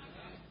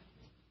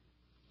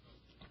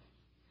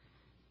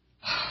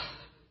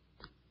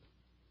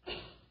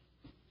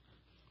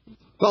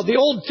 Well, the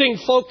old thing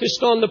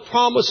focused on the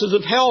promises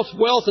of health,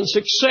 wealth, and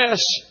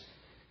success.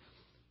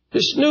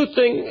 This new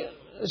thing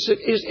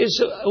is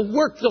a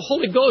work the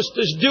Holy Ghost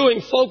is doing,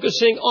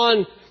 focusing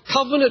on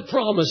covenant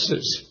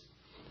promises.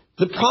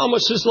 The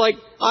promises like,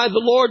 I,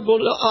 the Lord,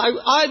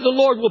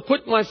 will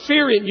put my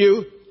fear in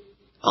you.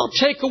 I'll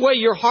take away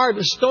your heart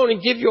of stone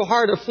and give you a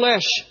heart of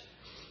flesh.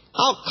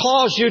 I'll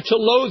cause you to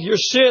loathe your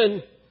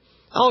sin.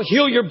 I'll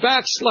heal your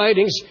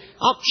backslidings.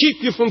 I'll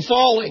keep you from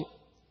falling.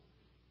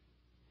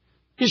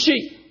 You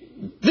see,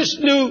 this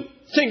new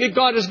thing that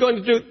God is going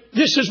to do,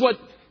 this is what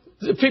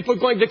the people are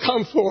going to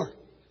come for.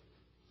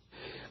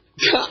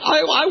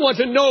 I want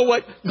to know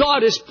what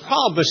God has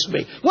promised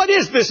me. What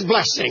is this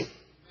blessing?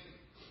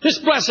 This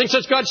blessing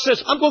says, God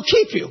says, I'm going to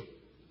keep you.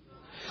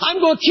 I'm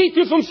going to keep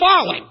you from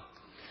falling.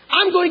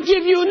 I'm going to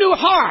give you a new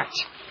heart.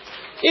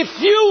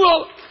 If you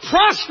will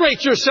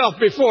prostrate yourself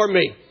before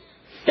me,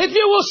 if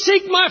you will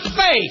seek my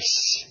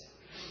face.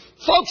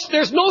 Folks,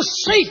 there's no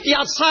safety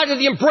outside of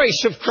the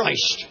embrace of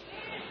Christ.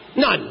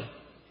 None.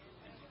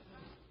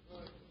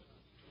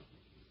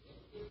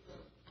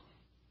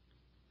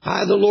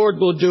 I, the Lord,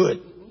 will do it.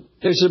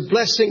 There's a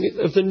blessing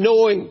of the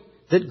knowing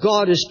that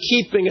God is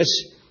keeping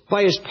us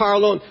by His power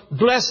alone.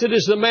 Blessed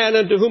is the man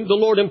unto whom the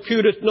Lord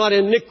imputeth not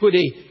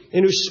iniquity,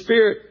 in whose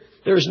spirit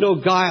there is no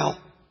guile.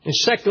 And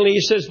secondly,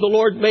 He says, the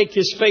Lord make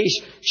His face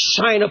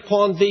shine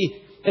upon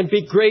thee and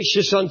be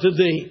gracious unto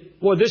thee.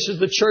 Well, this is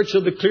the church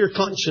of the clear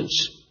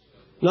conscience,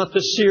 not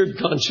the seared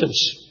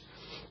conscience.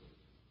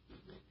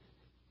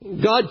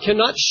 God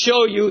cannot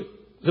show you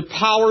the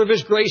power of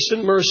His grace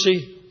and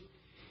mercy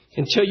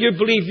until you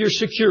believe you're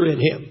secure in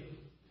Him.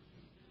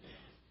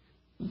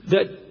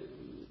 That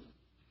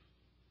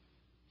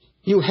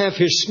you have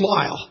His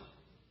smile.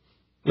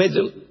 May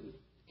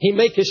He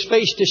make His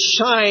face to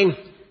shine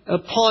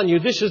upon you.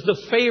 This is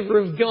the favor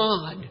of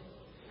God.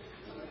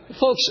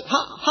 Folks,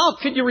 how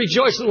can you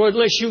rejoice in the Lord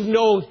unless you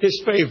know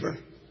His favor?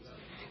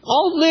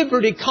 All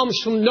liberty comes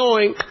from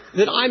knowing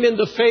that I'm in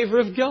the favor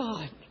of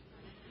God.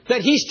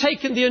 That He's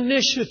taken the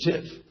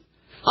initiative.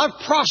 I've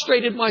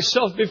prostrated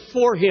myself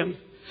before Him.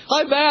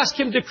 I've asked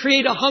Him to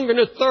create a hunger and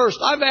a thirst.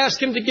 I've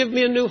asked Him to give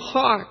me a new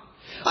heart.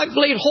 I've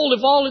laid hold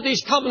of all of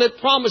these covenant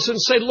promises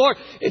and said, Lord,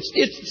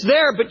 it's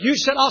there, but you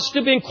said I'll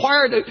still be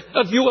inquired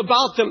of you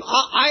about them.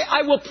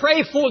 I will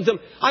pray for them.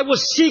 I will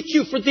seek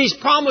you for these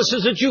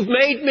promises that you've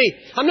made me.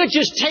 I'm not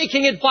just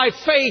taking it by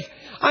faith.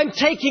 I'm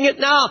taking it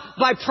now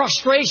by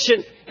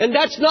prostration. And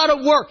that's not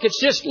a work. It's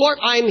just, Lord,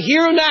 I'm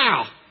here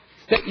now.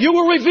 That you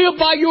will reveal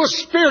by your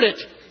Spirit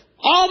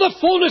all the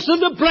fullness of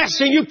the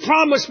blessing you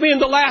promised me in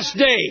the last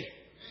day.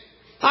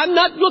 I'm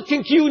not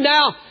looking to you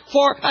now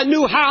for a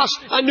new house,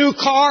 a new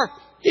car.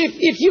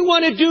 If you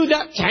want to do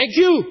that, thank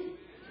you.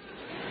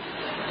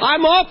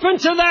 I'm open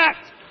to that.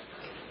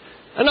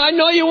 And I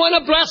know you want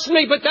to bless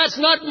me, but that's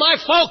not my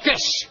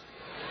focus.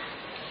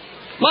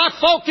 My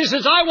focus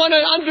is I want to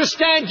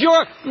understand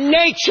your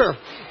nature.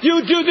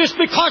 You do this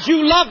because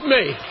you love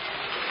me.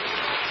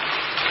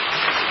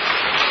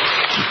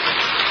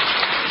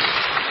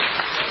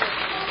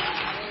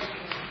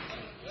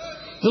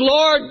 The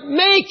Lord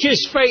make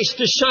His face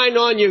to shine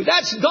on you.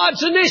 That's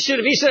God's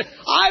initiative. He said,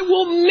 I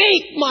will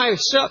make my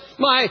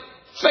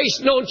face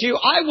known to you.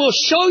 I will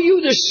show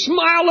you the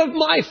smile of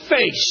my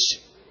face.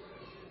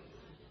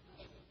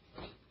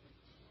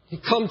 You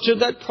come to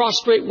that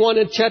prostrate one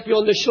and tap you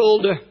on the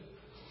shoulder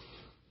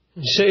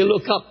and say,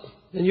 look up,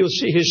 and you'll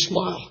see His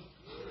smile.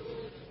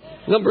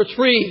 Number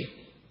 3,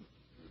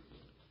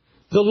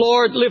 the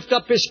Lord lift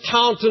up His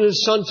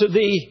countenance unto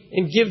thee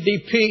and give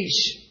thee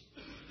peace.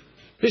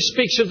 This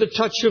speaks of the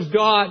touch of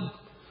God,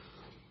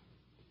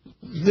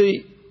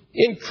 the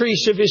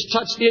increase of His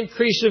touch, the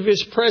increase of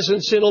His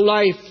presence in a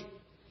life.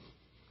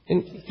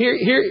 And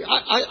here,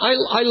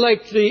 I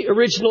like the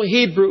original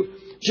Hebrew.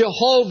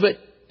 Jehovah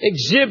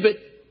exhibit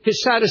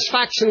His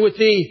satisfaction with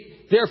thee,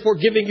 therefore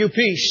giving you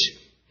peace.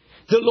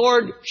 The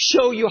Lord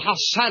show you how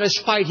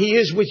satisfied He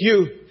is with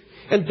you,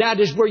 and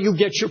that is where you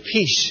get your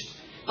peace.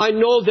 I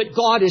know that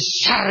God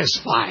is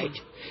satisfied.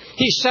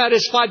 He's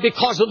satisfied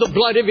because of the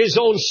blood of His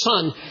own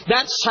Son.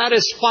 That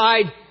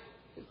satisfied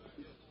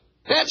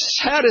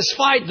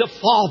the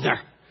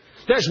Father.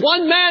 There's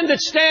one man that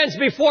stands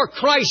before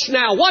Christ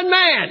now. One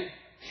man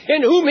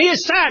in whom He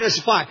is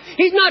satisfied.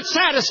 He's not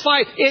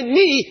satisfied in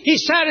me.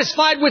 He's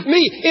satisfied with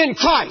me in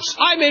Christ.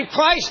 I'm in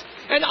Christ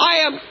and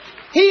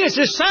He is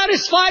as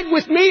satisfied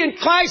with me in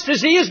Christ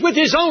as He is with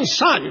His own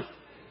Son.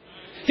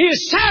 He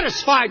is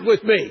satisfied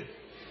with me.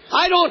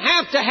 I don't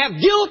have to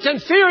have guilt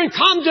and fear and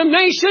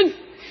condemnation.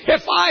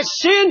 If I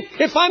sin,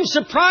 if I'm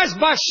surprised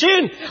by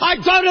sin, I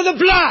go to the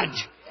blood.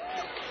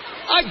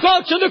 I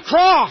go to the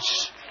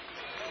cross.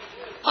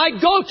 I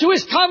go to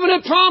His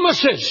covenant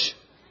promises.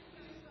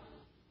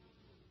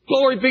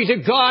 Glory be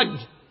to God.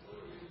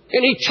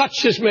 And He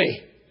touches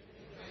me.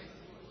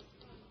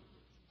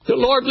 The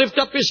Lord lift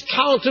up His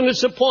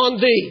countenance upon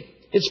thee.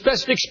 It's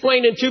best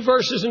explained in 2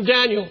 verses in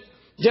Daniel.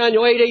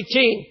 Daniel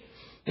 8:18.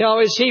 Now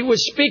as He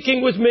was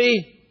speaking with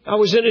me, I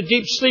was in a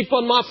deep sleep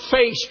on my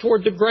face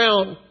toward the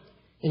ground.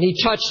 And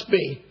He touched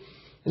me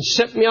and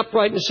set me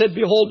upright and said,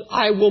 Behold,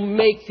 I will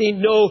make thee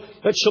know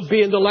that shall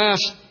be in the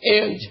last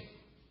end.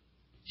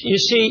 You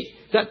see,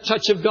 that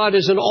touch of God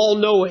is an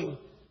all-knowing.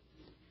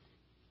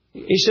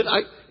 He said,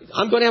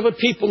 I'm going to have a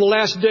people in the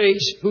last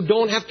days who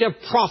don't have to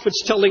have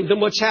prophets telling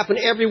them what's happened.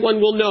 Everyone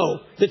will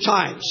know the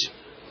times.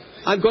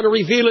 I'm going to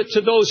reveal it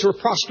to those who are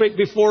prostrate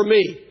before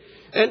me.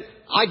 And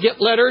I get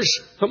letters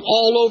from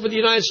all over the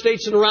United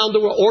States and around the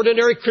world,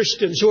 ordinary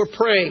Christians who are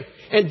praying.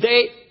 And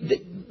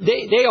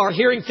they are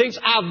hearing things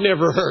I've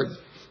never heard.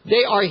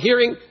 They are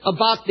hearing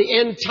about the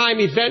end time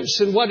events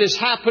and what is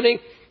happening.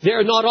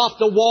 They're not off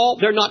the wall.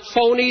 They're not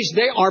phonies.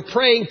 They are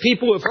praying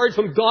people who have heard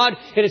from God,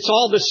 and it's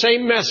all the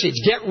same message.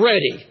 Get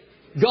ready.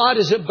 God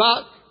is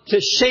about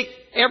to shake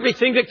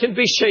everything that can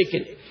be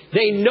shaken.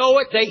 They know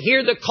it. They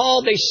hear the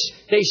call.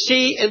 They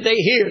see and they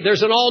hear.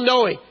 There's an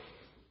all-knowing.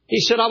 He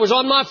said, I was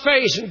on my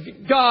face,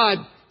 and God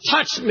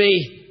touched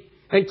me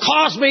and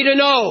caused me to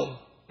know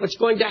what's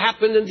going to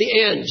happen in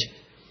the end.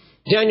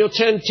 Daniel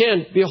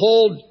 10:10,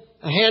 Behold,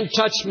 a hand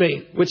touched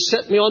me, which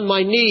set me on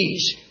my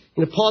knees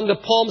and upon the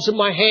palms of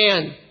my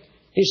hand.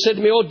 He said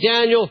to me, O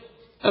Daniel,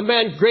 a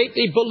man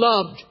greatly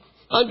beloved,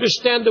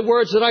 understand the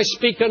words that I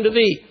speak unto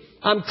thee.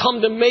 I'm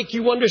come to make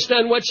you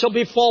understand what shall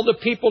befall the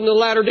people in the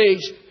latter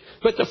days.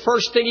 But the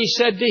first thing He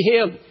said to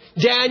him,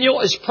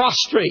 Daniel is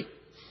prostrate.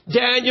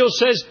 Daniel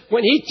says,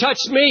 when He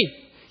touched me,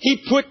 He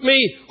put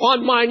me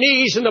on my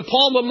knees in the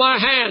palm of my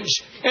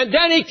hands. And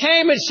then He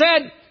came and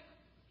said,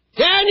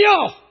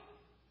 Daniel!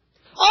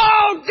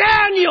 Oh,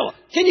 Daniel!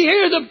 Can you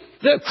hear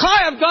the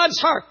cry of God's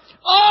heart?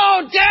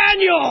 Oh,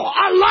 Daniel!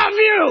 I love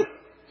you!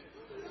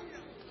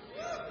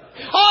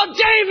 Oh,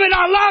 David,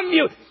 I love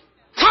you!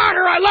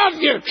 Carter, I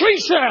love you!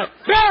 Teresa,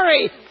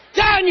 Barry,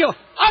 Daniel,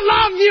 I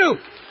love you!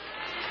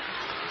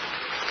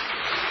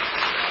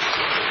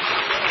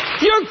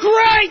 You're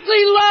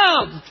greatly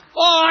loved!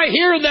 Oh, I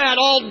hear that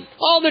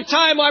all the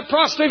time. I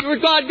prostrate before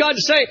God. God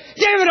say,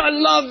 David, I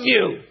love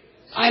you.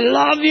 I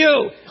love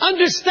you.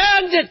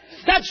 Understand it.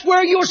 That's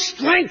where your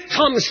strength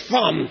comes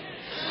from.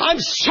 I'm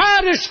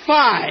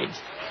satisfied.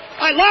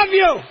 I love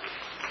you.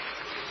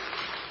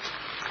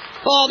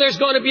 Oh, there's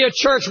going to be a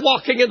church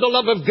walking in the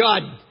love of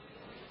God.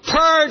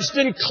 Purged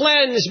and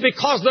cleansed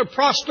because they're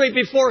prostrate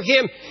before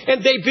Him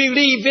and they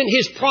believe in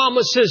His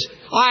promises.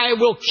 I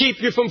will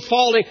keep you from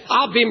falling.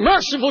 I'll be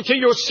merciful to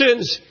your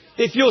sins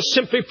if you'll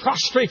simply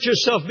prostrate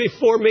yourself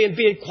before me and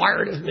be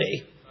inquired of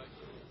me.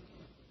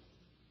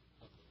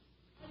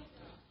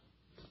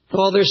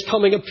 Oh, there's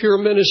coming a pure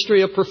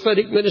ministry, a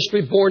prophetic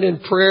ministry born in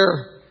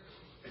prayer.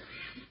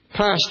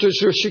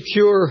 Pastors are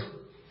secure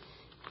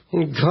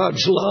in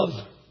God's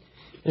love.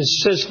 It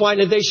says,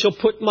 finally, they shall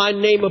put my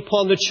name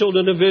upon the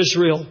children of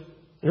Israel.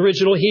 In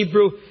original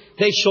Hebrew,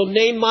 they shall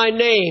name my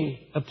name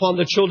upon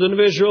the children of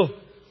Israel,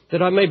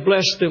 that I may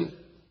bless them.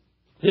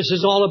 This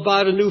is all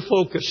about a new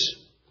focus.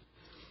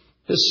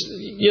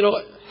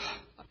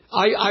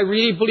 I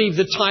really believe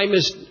the time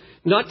is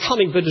not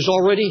coming, but is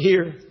already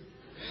here.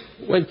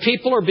 When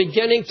people are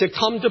beginning to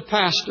come to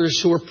pastors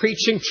who are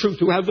preaching truth,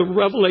 who have the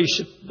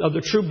revelation of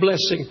the true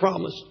blessing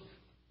promised.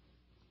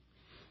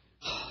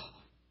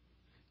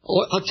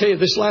 I'll tell you,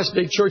 this last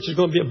day church is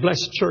going to be a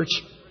blessed church.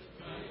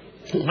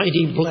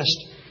 Mighty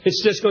blessed.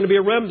 It's just going to be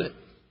a remnant.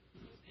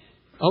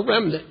 A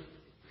remnant.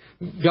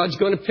 God's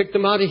going to pick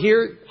them out of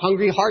here,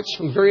 hungry hearts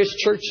from various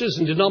churches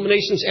and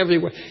denominations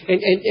everywhere.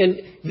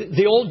 And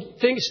the old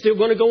thing's still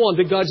going to go on,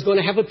 but God's going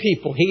to have a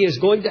people. He is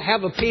going to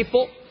have a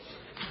people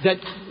that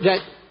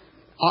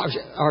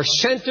are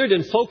centered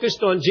and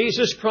focused on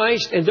Jesus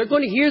Christ, and they're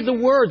going to hear the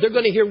Word. They're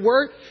going to hear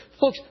Word.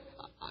 Folks,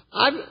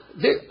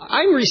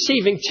 I'm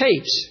receiving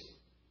tapes.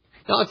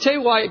 Now, I'll tell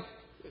you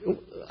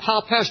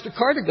how Pastor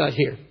Carter got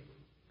here.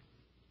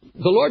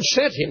 The Lord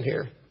sent him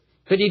here.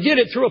 But He did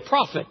it through a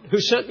prophet who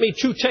sent me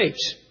 2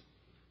 tapes.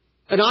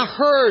 And I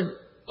heard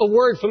a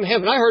word from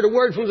heaven. I heard a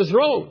word from the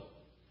throne.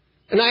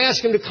 And I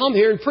asked him to come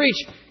here and preach.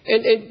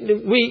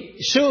 And we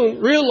soon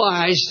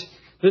realized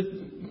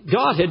that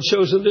God had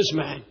chosen this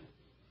man.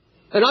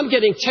 And I'm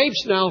getting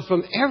tapes now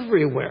from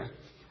everywhere.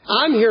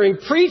 I'm hearing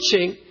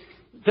preaching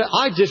that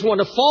I just want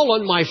to fall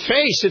on my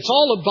face. It's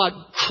all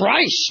about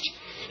Christ.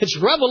 It's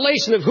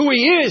revelation of who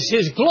He is,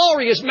 His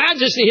glory, His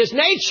majesty, His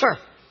nature.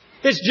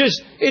 And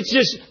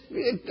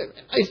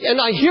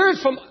I hear it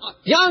from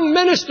young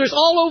ministers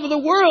all over the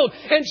world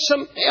and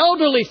some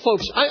elderly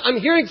folks. I'm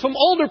hearing from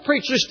older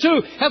preachers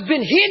too, have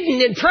been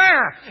hidden in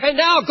prayer. And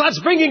now God's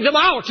bringing them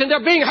out and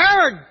they're being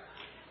heard.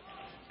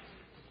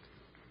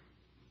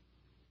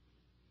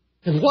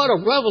 And what a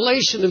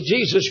revelation of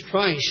Jesus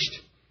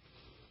Christ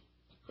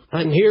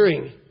I'm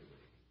hearing.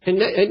 And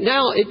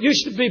now it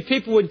used to be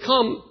people would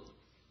come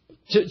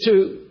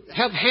to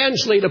have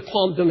hands laid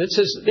upon them. It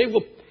says they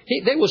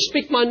will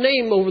speak my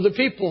name over the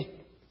people.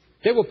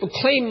 They will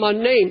proclaim my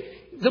name.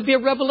 There'll be a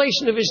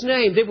revelation of His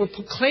name. They will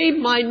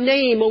proclaim my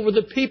name over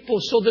the people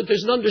so that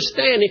there's an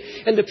understanding.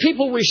 And the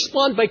people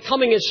respond by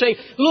coming and saying,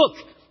 look,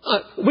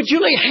 would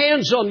you lay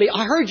hands on me?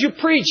 I heard you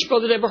preach,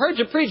 Brother Dave. I heard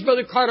you preach,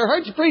 Brother Carter. I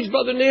heard you preach,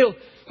 Brother Neil.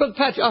 Brother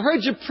Patrick, I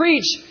heard you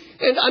preach.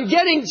 And I'm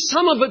getting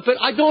some of it,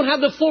 but I don't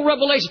have the full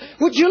revelation.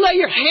 Would you lay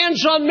your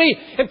hands on me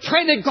and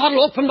pray that God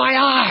will open my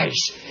eyes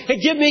and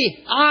give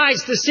me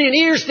eyes to see and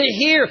ears to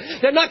hear?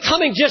 They're not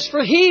coming just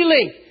for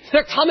healing.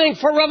 They're coming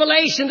for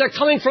revelation. They're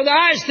coming for their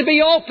eyes to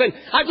be open.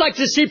 I'd like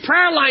to see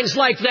prayer lines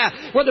like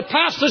that where the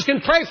pastors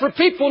can pray for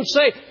people and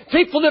say,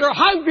 people that are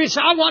hungry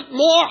say, I want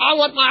more. I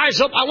want my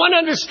eyes open. I want to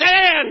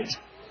understand.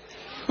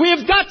 We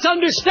have got to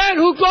understand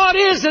who God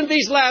is in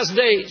these last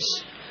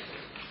days.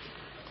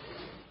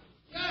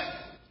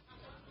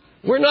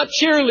 We're not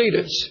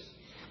cheerleaders.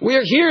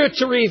 We're here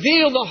to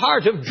reveal the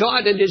heart of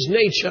God and His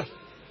nature.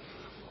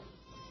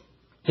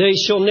 They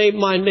shall name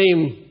my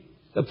name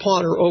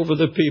upon or over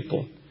the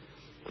people.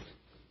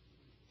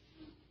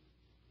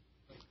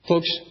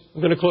 Folks,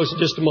 I'm going to close in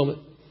just a moment.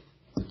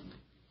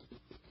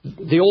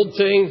 The old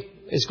thing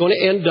is going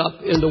to end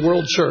up in the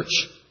world church.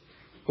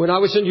 When I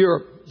was in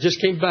Europe,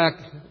 just came back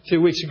 2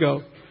 weeks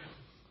ago,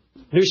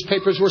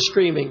 newspapers were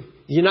screaming,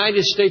 the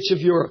United States of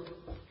Europe.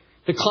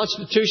 The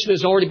Constitution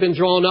has already been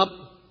drawn up.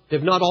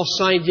 They've not all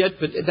signed yet,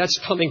 but that's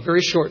coming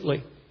very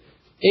shortly.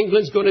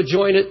 England's going to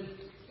join it,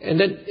 and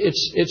then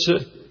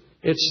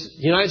it's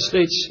United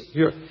States,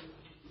 Europe.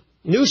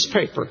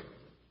 Newspaper,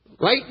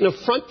 right in the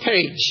front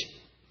page,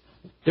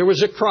 there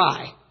was a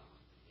cry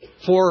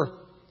for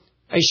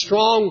a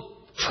strong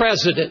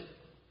president.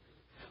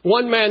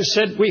 One man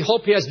said, we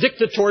hope he has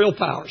dictatorial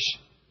powers.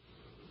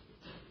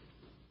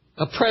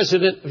 A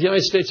president of the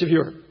United States of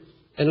Europe.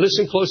 And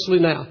listen closely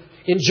now.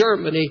 In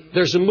Germany,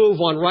 there's a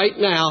move on right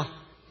now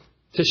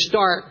to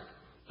start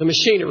the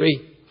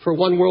machinery for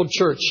one world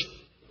church.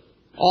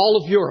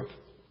 All of Europe,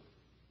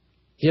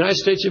 the United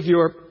States of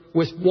Europe,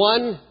 with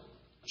one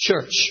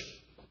church.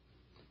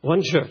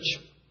 One church.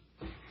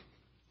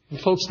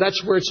 And folks,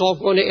 that's where it's all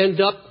going to end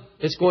up.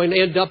 It's going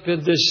to end up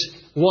in this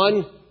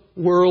one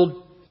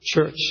world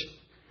church.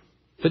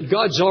 But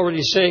God's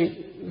already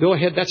saying, go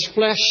ahead, that's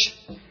flesh.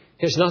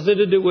 Has nothing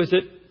to do with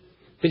it.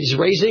 But He's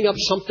raising up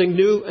something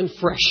new and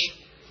fresh.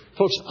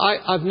 Folks,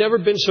 I've never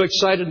been so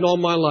excited in all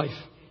my life.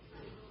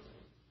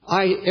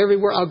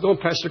 Everywhere I've gone,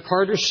 Pastor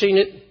Carter's seen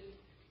it.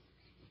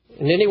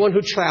 And anyone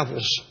who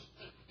travels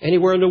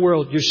anywhere in the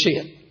world, you see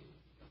it.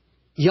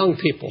 Young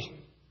people.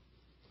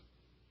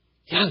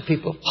 Young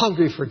people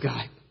hungry for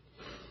God.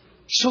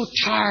 So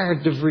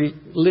tired of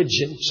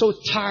religion. So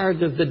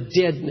tired of the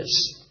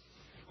deadness.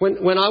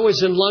 When I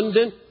was in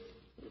London,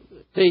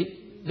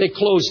 they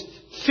closed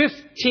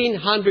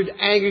 1,500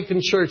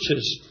 Anglican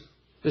churches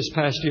this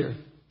past year.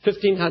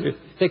 1,500.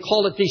 They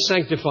call it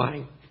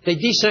desanctifying. They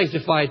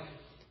desanctified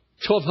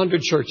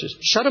 1,200 churches.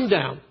 Shut them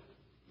down.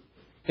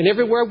 And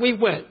everywhere we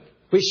went,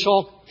 we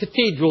saw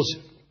cathedrals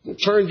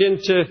turned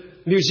into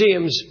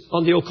museums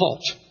on the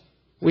occult.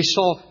 We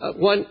saw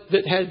one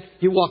that had,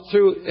 you walk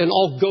through and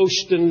all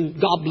ghosts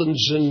and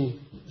goblins and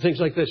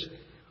things like this.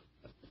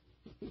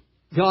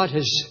 God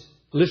has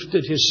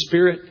lifted His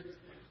Spirit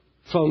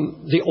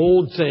from the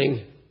old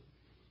thing.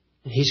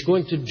 He's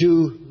going to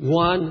do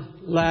one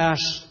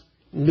last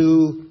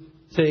new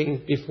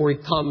thing before He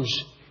comes.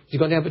 He's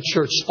going to have a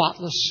church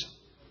spotless.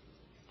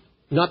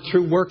 Not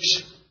through works.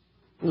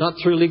 Not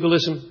through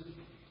legalism.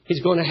 He's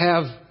going to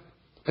have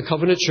a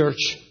covenant church.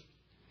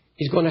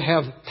 He's going to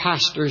have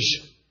pastors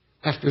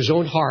after His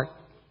own heart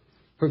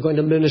who are going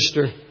to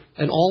minister.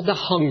 And all the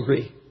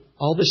hungry,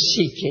 all the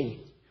seeking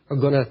are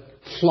going to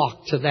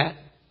flock to that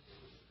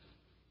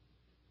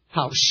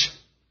house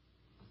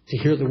to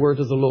hear the word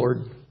of the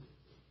Lord.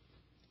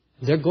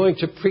 They're going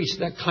to preach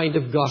that kind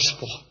of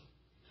gospel.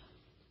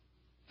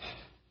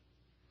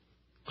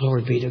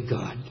 Glory be to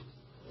God.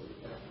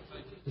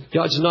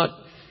 God's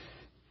not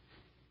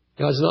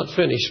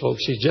finished,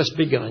 folks. He's just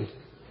begun.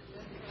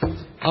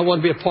 I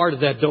want to be a part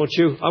of that, don't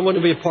you? I want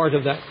to be a part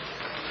of that.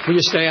 Will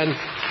you stand?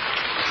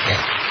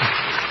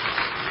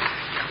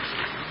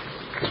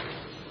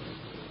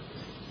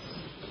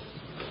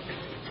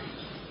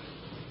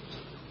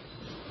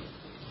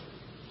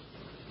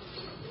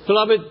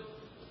 Beloved,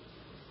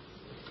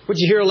 would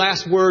you hear a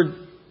last word?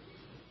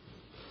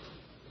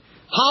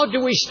 How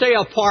do we stay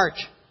apart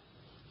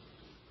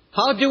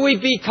How do we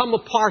become a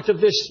part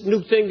of this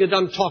new thing that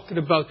I'm talking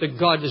about that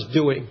God is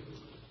doing?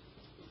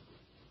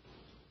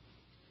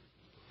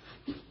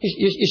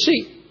 You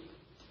see,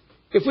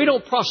 if we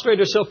don't prostrate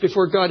ourselves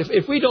before God,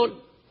 if we don't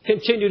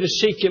continue to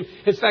seek Him,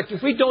 in fact,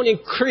 if we don't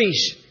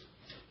increase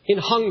in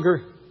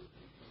hunger,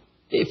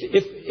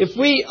 if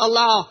we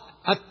allow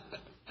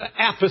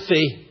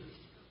apathy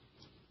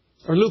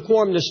or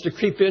lukewarmness to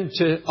creep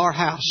into our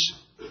house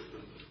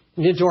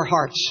and into our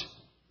hearts,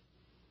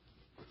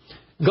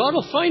 God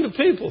will find the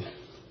people.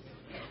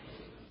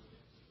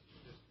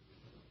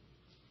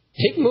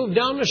 He can move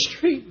down the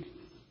street.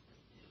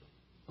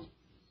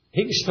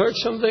 He can start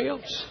something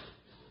else.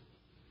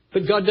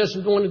 But God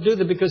doesn't want to do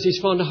that because He's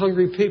found a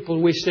hungry people,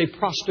 and we stay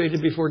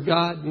prostrated before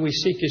God and we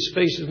seek His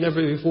face as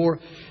never before.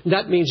 And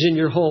that means in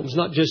your homes,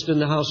 not just in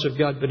the house of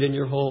God, but in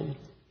your home.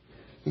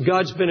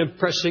 God's been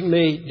impressing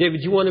me.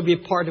 David, you want to be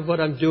a part of what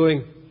I'm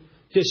doing?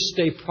 Just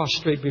stay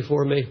prostrate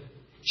before me.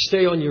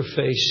 Stay on your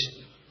face.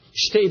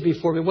 Stay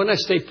before me. When I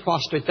stay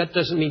prostrate, that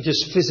doesn't mean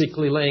just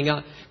physically laying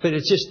out, but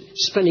it's just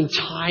spending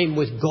time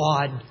with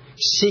God,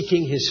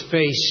 seeking His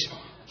face,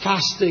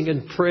 fasting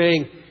and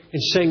praying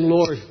and saying,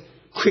 Lord,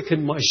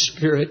 quicken my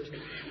spirit.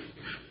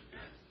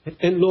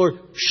 And Lord,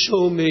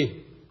 show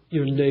me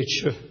your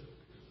nature.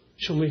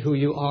 Show me who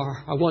you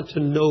are. I want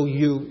to know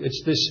you.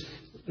 It's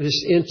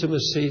this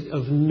intimacy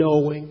of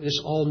knowing, this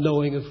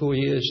all-knowing of who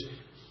He is.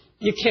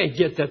 You can't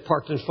get that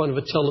parked in front of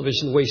a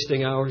television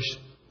wasting hours.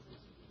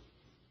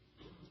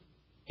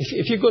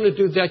 If you're going to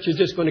do that, you're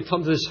just going to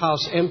come to this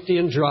house empty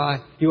and dry.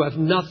 You have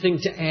nothing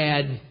to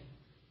add.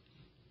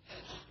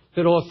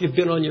 But if you've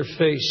been on your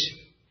face,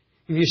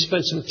 if you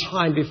spent some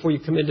time before you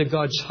come into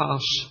God's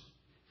house,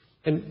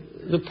 and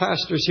the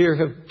pastors here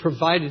have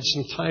provided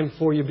some time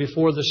for you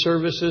before the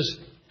services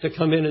to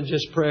come in and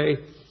just pray.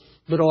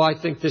 But I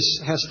think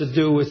this has to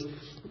do with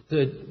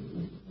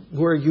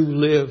where you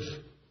live,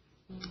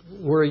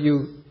 where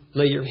you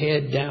lay your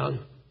head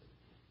down.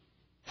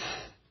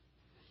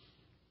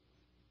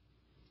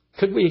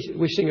 Could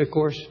we sing a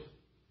chorus?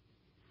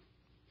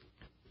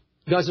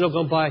 God's not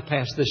going to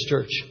bypass this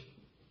church.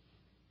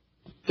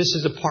 This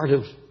is a part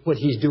of what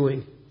He's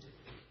doing.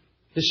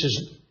 This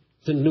is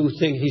the new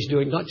thing He's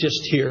doing, not just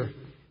here,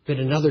 but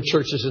in other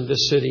churches in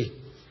this city.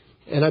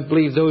 And I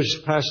believe those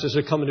pastors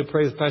that are coming to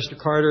pray with Pastor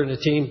Carter and the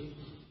team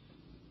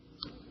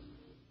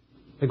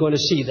are going to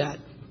see that.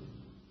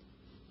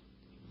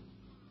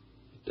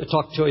 I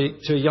talked to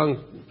a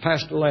young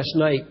pastor last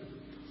night,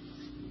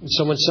 and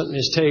someone sent me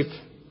his tape,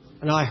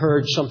 and I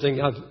heard something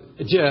that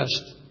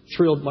just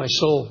thrilled my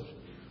soul.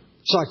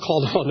 So I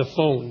called him on the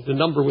phone. The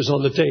number was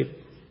on the tape.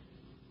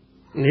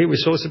 And he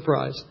was so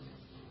surprised.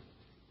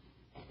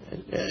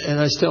 And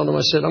I was telling him,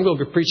 I said, I'm going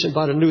to be preaching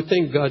about a new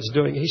thing God's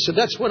doing. He said,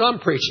 that's what I'm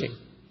preaching.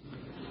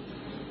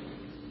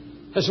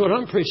 That's what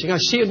I'm preaching. I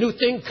see a new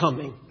thing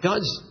coming.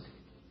 God's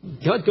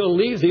going to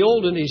leave the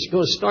old and He's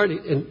going to start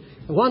it. And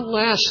one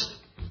last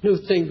new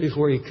thing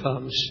before He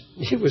comes.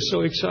 He was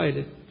so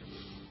excited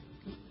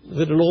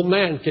that an old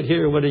man could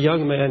hear what a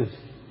young man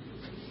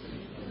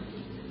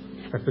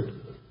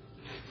heard.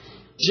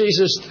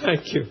 Jesus,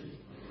 thank you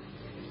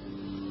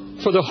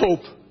for the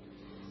hope.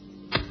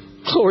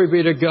 Glory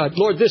be to God.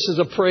 Lord, this is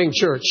a praying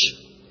church.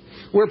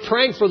 We're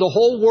praying for the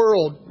whole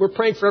world. We're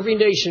praying for every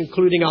nation,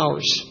 including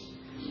ours.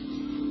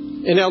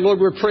 And now, Lord,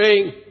 we're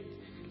praying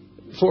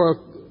for a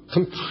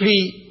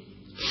complete,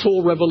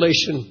 full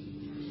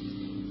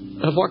revelation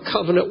of our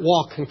covenant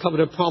walk and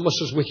covenant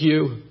promises with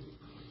you.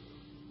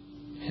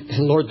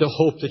 And Lord, the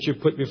hope that you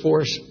put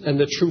before us and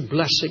the true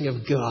blessing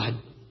of God,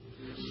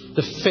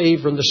 the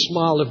favor and the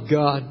smile of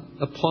God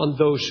upon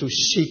those who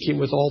seek Him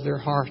with all their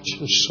heart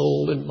and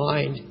soul and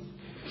mind,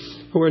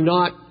 who are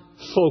not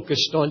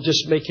focused on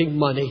just making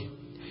money,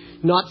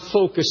 not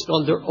focused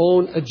on their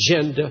own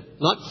agenda,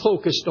 not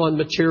focused on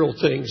material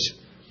things,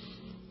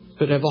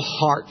 but have a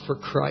heart for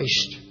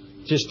Christ,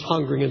 just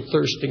hungering and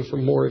thirsting for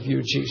more of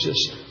you,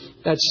 Jesus.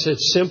 That's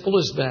as simple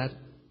as that.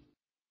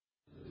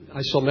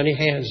 I saw many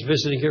hands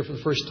visiting here for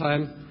the first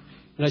time,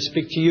 and I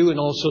speak to you and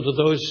also to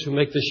those who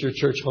make this your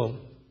church home.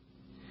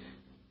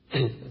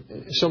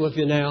 Some of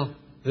you now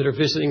that are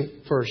visiting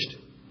first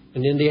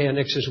and in the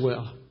annex as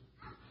well.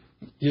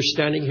 You're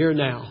standing here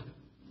now,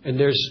 and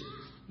there's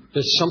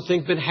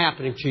something been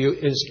happening to you.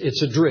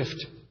 It's a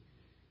drift.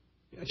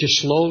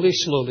 Just slowly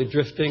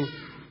drifting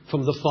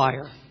from the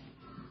fire.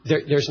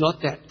 There's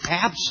not that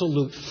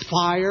absolute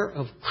fire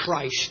of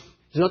Christ.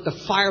 There's not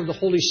the fire of the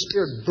Holy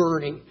Spirit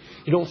burning.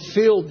 You don't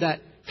feel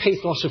that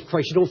pathos of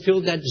Christ. You don't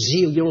feel that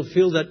zeal. You don't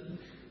feel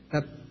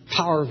that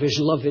power of His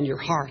love in your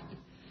heart.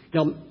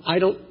 Now,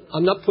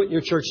 I'm not putting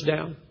your church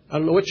down. I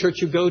don't know what church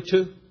you go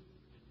to.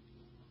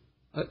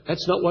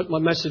 That's not what my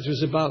message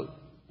was about.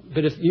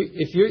 But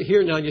if you're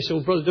here now and you say,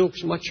 well, Brother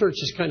Wilkerson, my church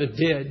is kind of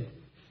dead.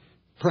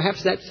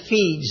 Perhaps that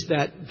feeds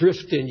that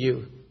drift in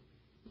you.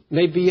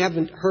 Maybe you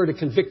haven't heard a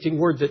convicting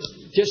word that's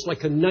just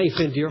like a knife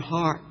into your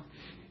heart.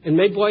 And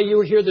maybe while you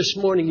were here this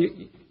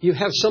morning, you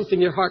have something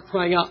in your heart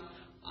crying out,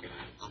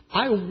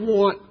 I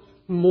want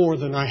more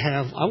than I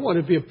have. I want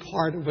to be a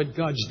part of what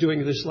God's doing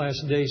in these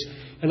last days.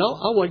 And I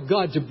want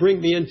God to bring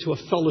me into a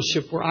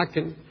fellowship where I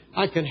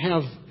can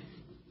have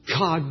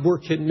God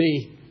work in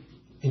me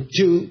and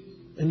do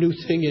a new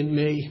thing in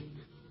me.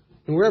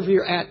 And wherever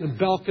you're at, in the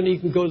balcony, you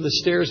can go to the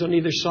stairs on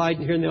either side,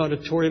 and here in the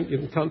auditorium, you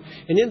can come.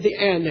 And in the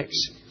annex,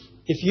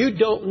 if you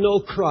don't know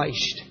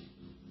Christ,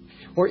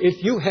 or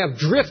if you have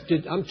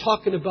drifted, I'm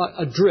talking about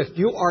a drift.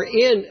 You are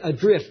in a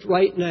drift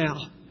right now.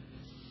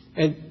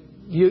 And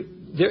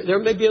there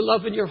may be a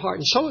love in your heart.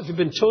 And some of you have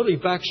been totally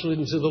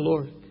backslidden to the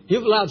Lord.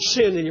 You've allowed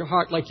sin in your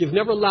heart like you've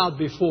never allowed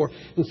before.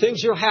 And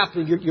things are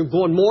happening. You're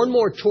going more and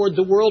more toward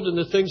the world and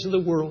the things of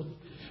the world.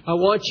 I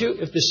want you,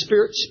 if the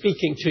Spirit's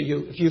speaking to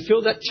you, if you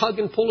feel that tug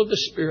and pull of the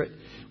Spirit,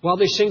 while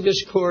they sing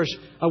this chorus,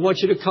 I want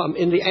you to come.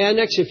 In the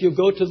annex, if you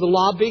go to the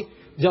lobby,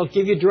 they'll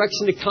give you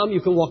direction to come. You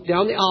can walk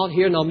down the aisle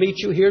here, and I'll meet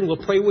you here, and we'll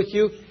pray with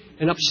you.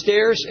 And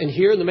upstairs and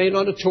here in the main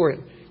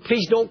auditorium.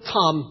 Please don't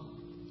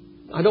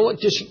come. I don't want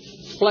to just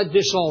flood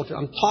this altar.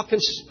 I'm talking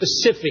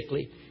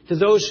specifically to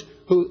those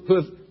who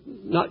have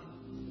not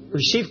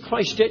received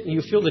Christ yet, and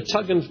you feel the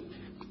tug and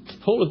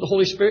pull of the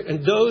Holy Spirit,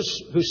 and those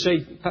who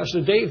say,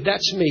 Pastor Dave,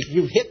 that's me.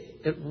 You've hit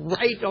it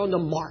right on the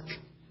mark.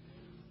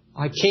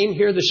 I came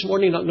here this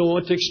morning not knowing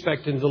what to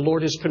expect, and the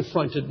Lord has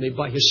confronted me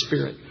by His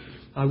Spirit.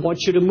 I want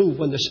you to move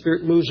when the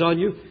Spirit moves on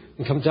you,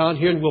 and come down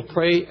here and we'll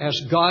pray,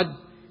 ask God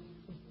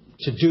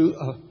to do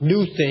a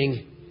new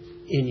thing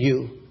in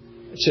you.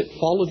 That's it.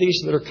 Follow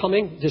these that are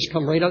coming. Just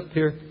come right up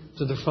here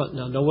to the front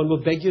now. No one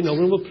will beg you. No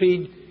one will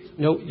plead.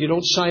 No, you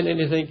don't sign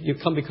anything. You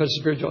come because the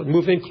Spirit draws.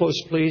 Move in close,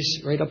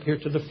 please. Right up here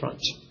to the front.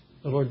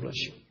 The Lord bless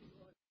you.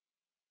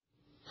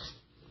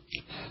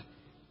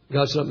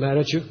 God's not mad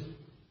at you.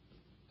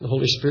 The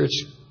Holy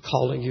Spirit's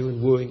calling you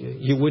and wooing you.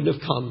 You wouldn't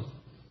have come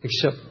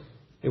except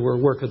it were a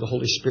work of the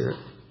Holy Spirit.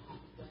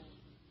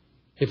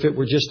 If it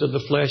were just of the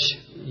flesh,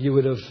 you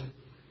would have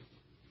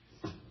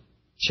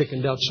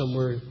chickened out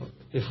somewhere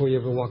before you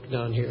ever walked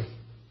down here.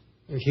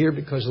 You're here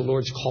because the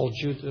Lord's called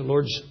you. The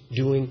Lord's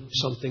doing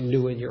something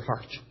new in your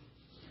heart.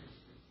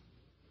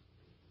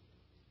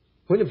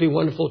 Wouldn't it be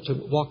wonderful to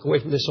walk away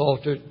from this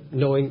altar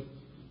knowing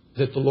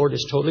that the Lord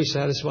is totally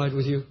satisfied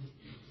with you?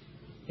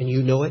 And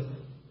you know it.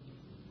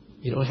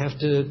 You don't have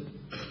to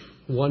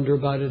wonder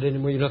about it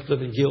anymore. You don't have to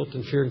live in guilt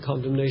and fear and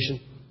condemnation.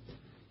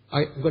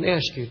 I'm going to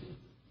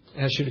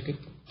ask you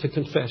to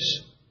confess.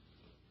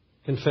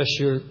 Confess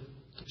your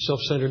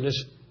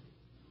self-centeredness,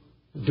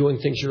 doing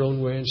things your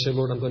own way, and say,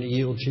 Lord, I'm going to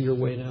yield to your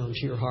way now and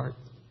to your heart.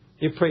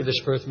 You pray this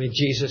prayer with me.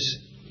 Jesus,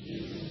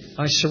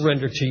 I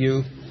surrender to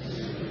you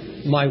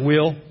my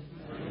will,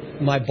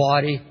 my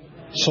body,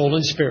 soul,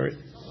 and spirit.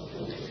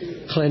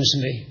 Cleanse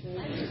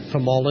me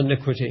from all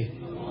iniquity.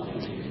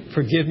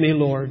 Forgive me,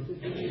 Lord,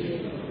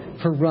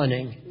 for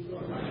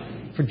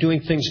running, for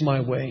doing things my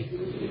way.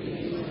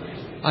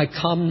 I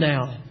come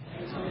now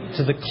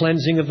to the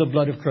cleansing of the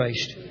blood of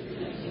Christ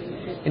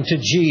and to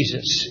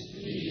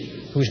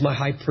Jesus, who is my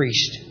high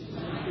priest.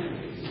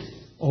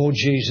 Oh,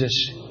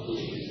 Jesus,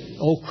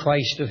 oh,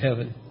 Christ of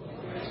heaven,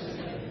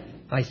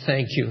 I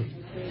thank you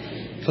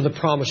for the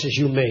promises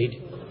you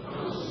made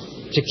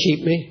to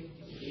keep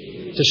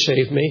me, to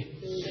save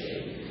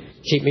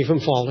me, keep me from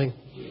falling.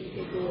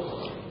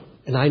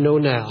 And I know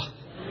now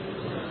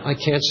I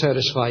can't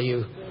satisfy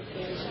you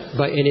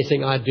by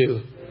anything I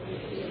do.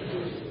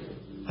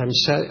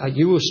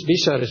 You will be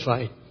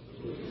satisfied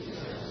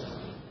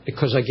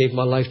because I gave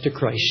my life to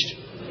Christ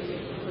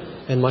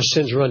and my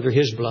sins are under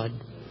His blood.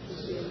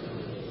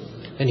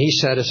 And He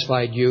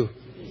satisfied you.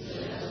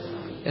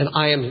 And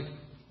I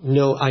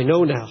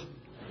know now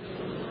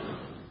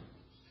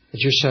that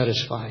you're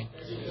satisfied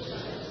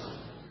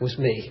with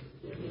me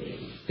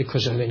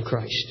because I'm in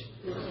Christ.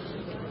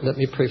 Let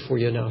me pray for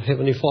you now.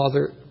 Heavenly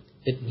Father,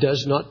 it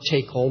does not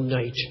take all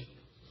night.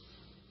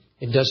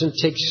 It doesn't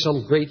take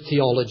some great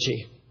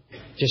theology.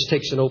 It just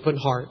takes an open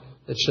heart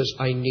that says,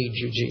 I need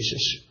you,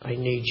 Jesus. I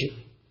need you.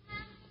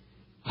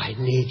 I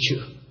need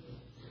you.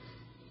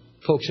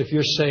 Folks, if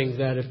you're saying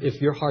that,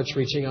 if your heart's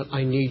reaching out,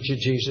 I need you,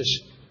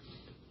 Jesus,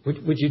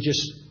 would you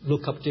just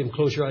look up to Him,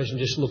 close your eyes and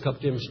just look up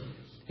to Him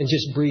and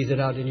just breathe it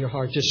out in your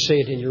heart. Just say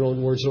it in your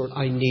own words, Lord,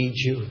 I need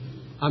you.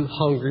 I'm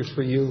hungry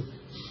for you.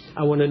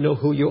 I want to know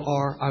who you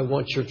are. I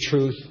want your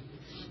truth.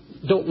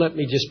 Don't let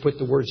me just put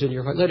the words in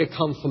your heart. Let it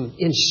come from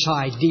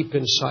inside, deep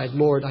inside.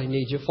 Lord, I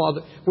need you.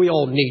 Father, we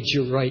all need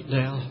you right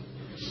now.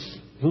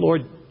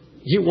 Lord,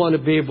 you want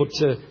to be able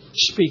to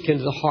speak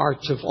into the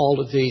hearts of all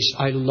of these.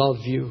 I love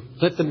you.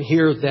 Let them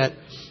hear that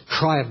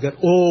cry of God.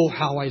 Oh,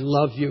 how I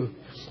love you.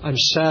 I'm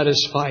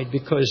satisfied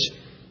because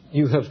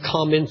you have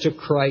come into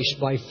Christ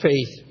by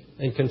faith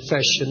and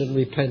confession and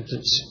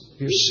repentance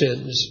of your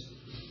sins.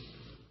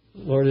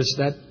 Lord, it's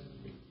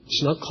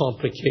not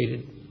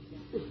complicated.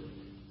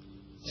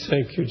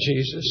 Thank you,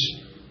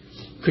 Jesus.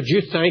 Could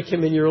you thank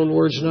Him in your own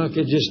words now?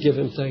 Could you just give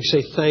Him thanks?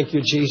 Say, thank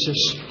you,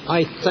 Jesus.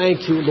 I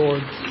thank you,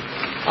 Lord.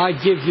 I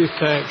give you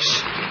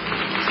thanks.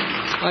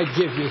 I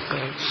give you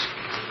thanks.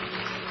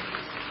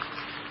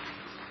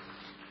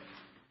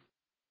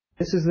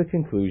 This is the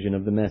conclusion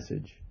of the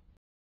message.